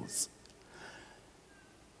rules.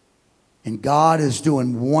 And God is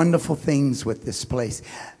doing wonderful things with this place.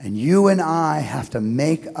 And you and I have to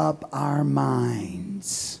make up our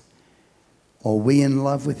minds. Are we in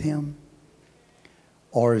love with Him?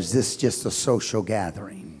 Or is this just a social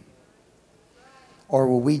gathering? Or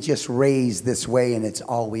will we just raise this way and it's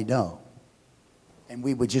all we know? And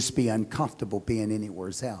we would just be uncomfortable being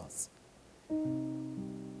anywhere else?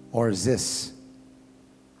 Or is this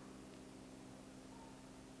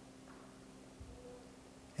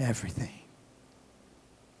everything?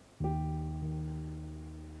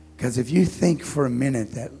 Because if you think for a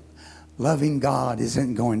minute that loving God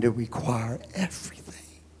isn't going to require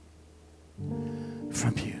everything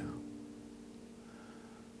from you,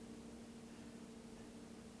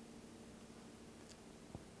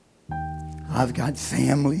 I've got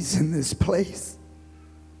families in this place.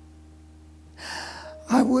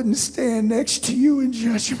 I wouldn't stand next to you in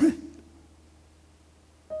judgment,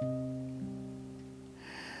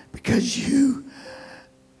 because because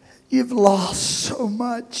you've lost so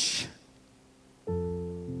much.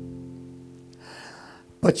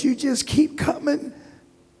 But you just keep coming.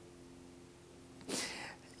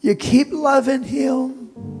 You keep loving Him.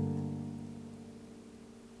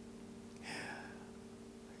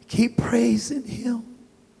 Keep praising Him.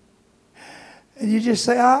 And you just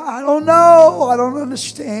say, I don't know. I don't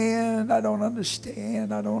understand. I don't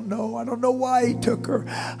understand. I don't know. I don't know why He took her.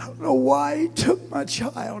 I don't know why He took my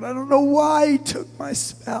child. I don't know why He took my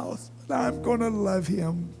spouse. But I'm going to love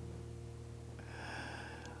Him.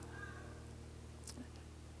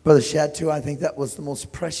 Brother Shatu, I think that was the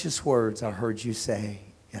most precious words I heard you say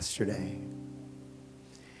yesterday.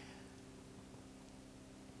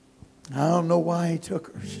 I don't know why He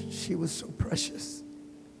took her. She was so precious.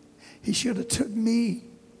 He should have took me,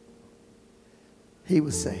 he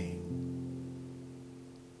was saying.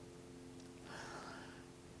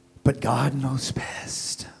 But God knows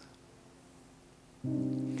best.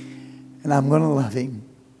 And I'm going to love Him.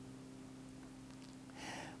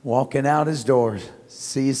 Walking out His doors.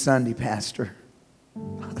 See you Sunday, Pastor.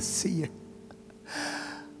 I'll see you.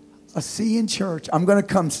 I'll see you in church. I'm going to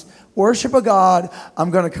come worship a God. I'm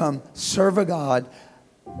going to come serve a God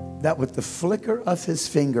that with the flicker of His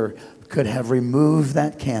finger could have removed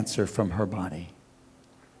that cancer from her body.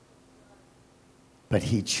 But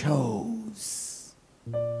He chose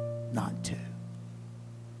not to.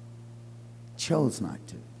 Chose not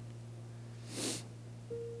to.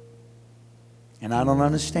 And I don't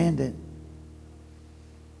understand it.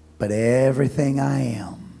 But everything I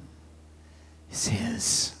am is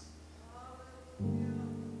His.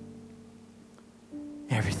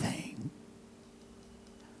 Everything.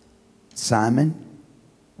 Simon,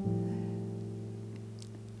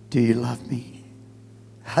 do you love me?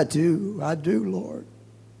 I do, Lord.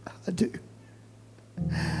 I do.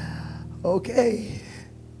 Okay.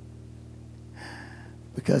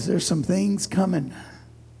 Because there's some things coming.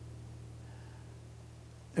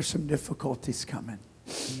 There's some difficulties coming.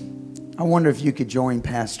 I wonder if you could join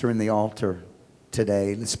Pastor in the altar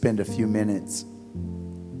today. Let's spend a few minutes.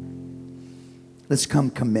 Let's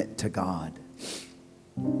come commit to God.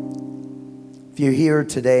 If you're here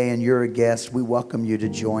today and you're a guest, we welcome you to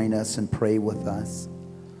join us and pray with us.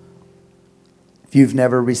 If you've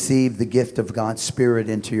never received the gift of God's Spirit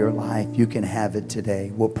into your life, you can have it today.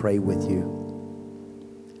 We'll pray with you.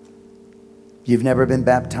 If you've never been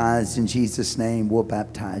baptized in Jesus' name, we'll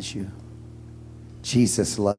baptize you. Jesus loves you.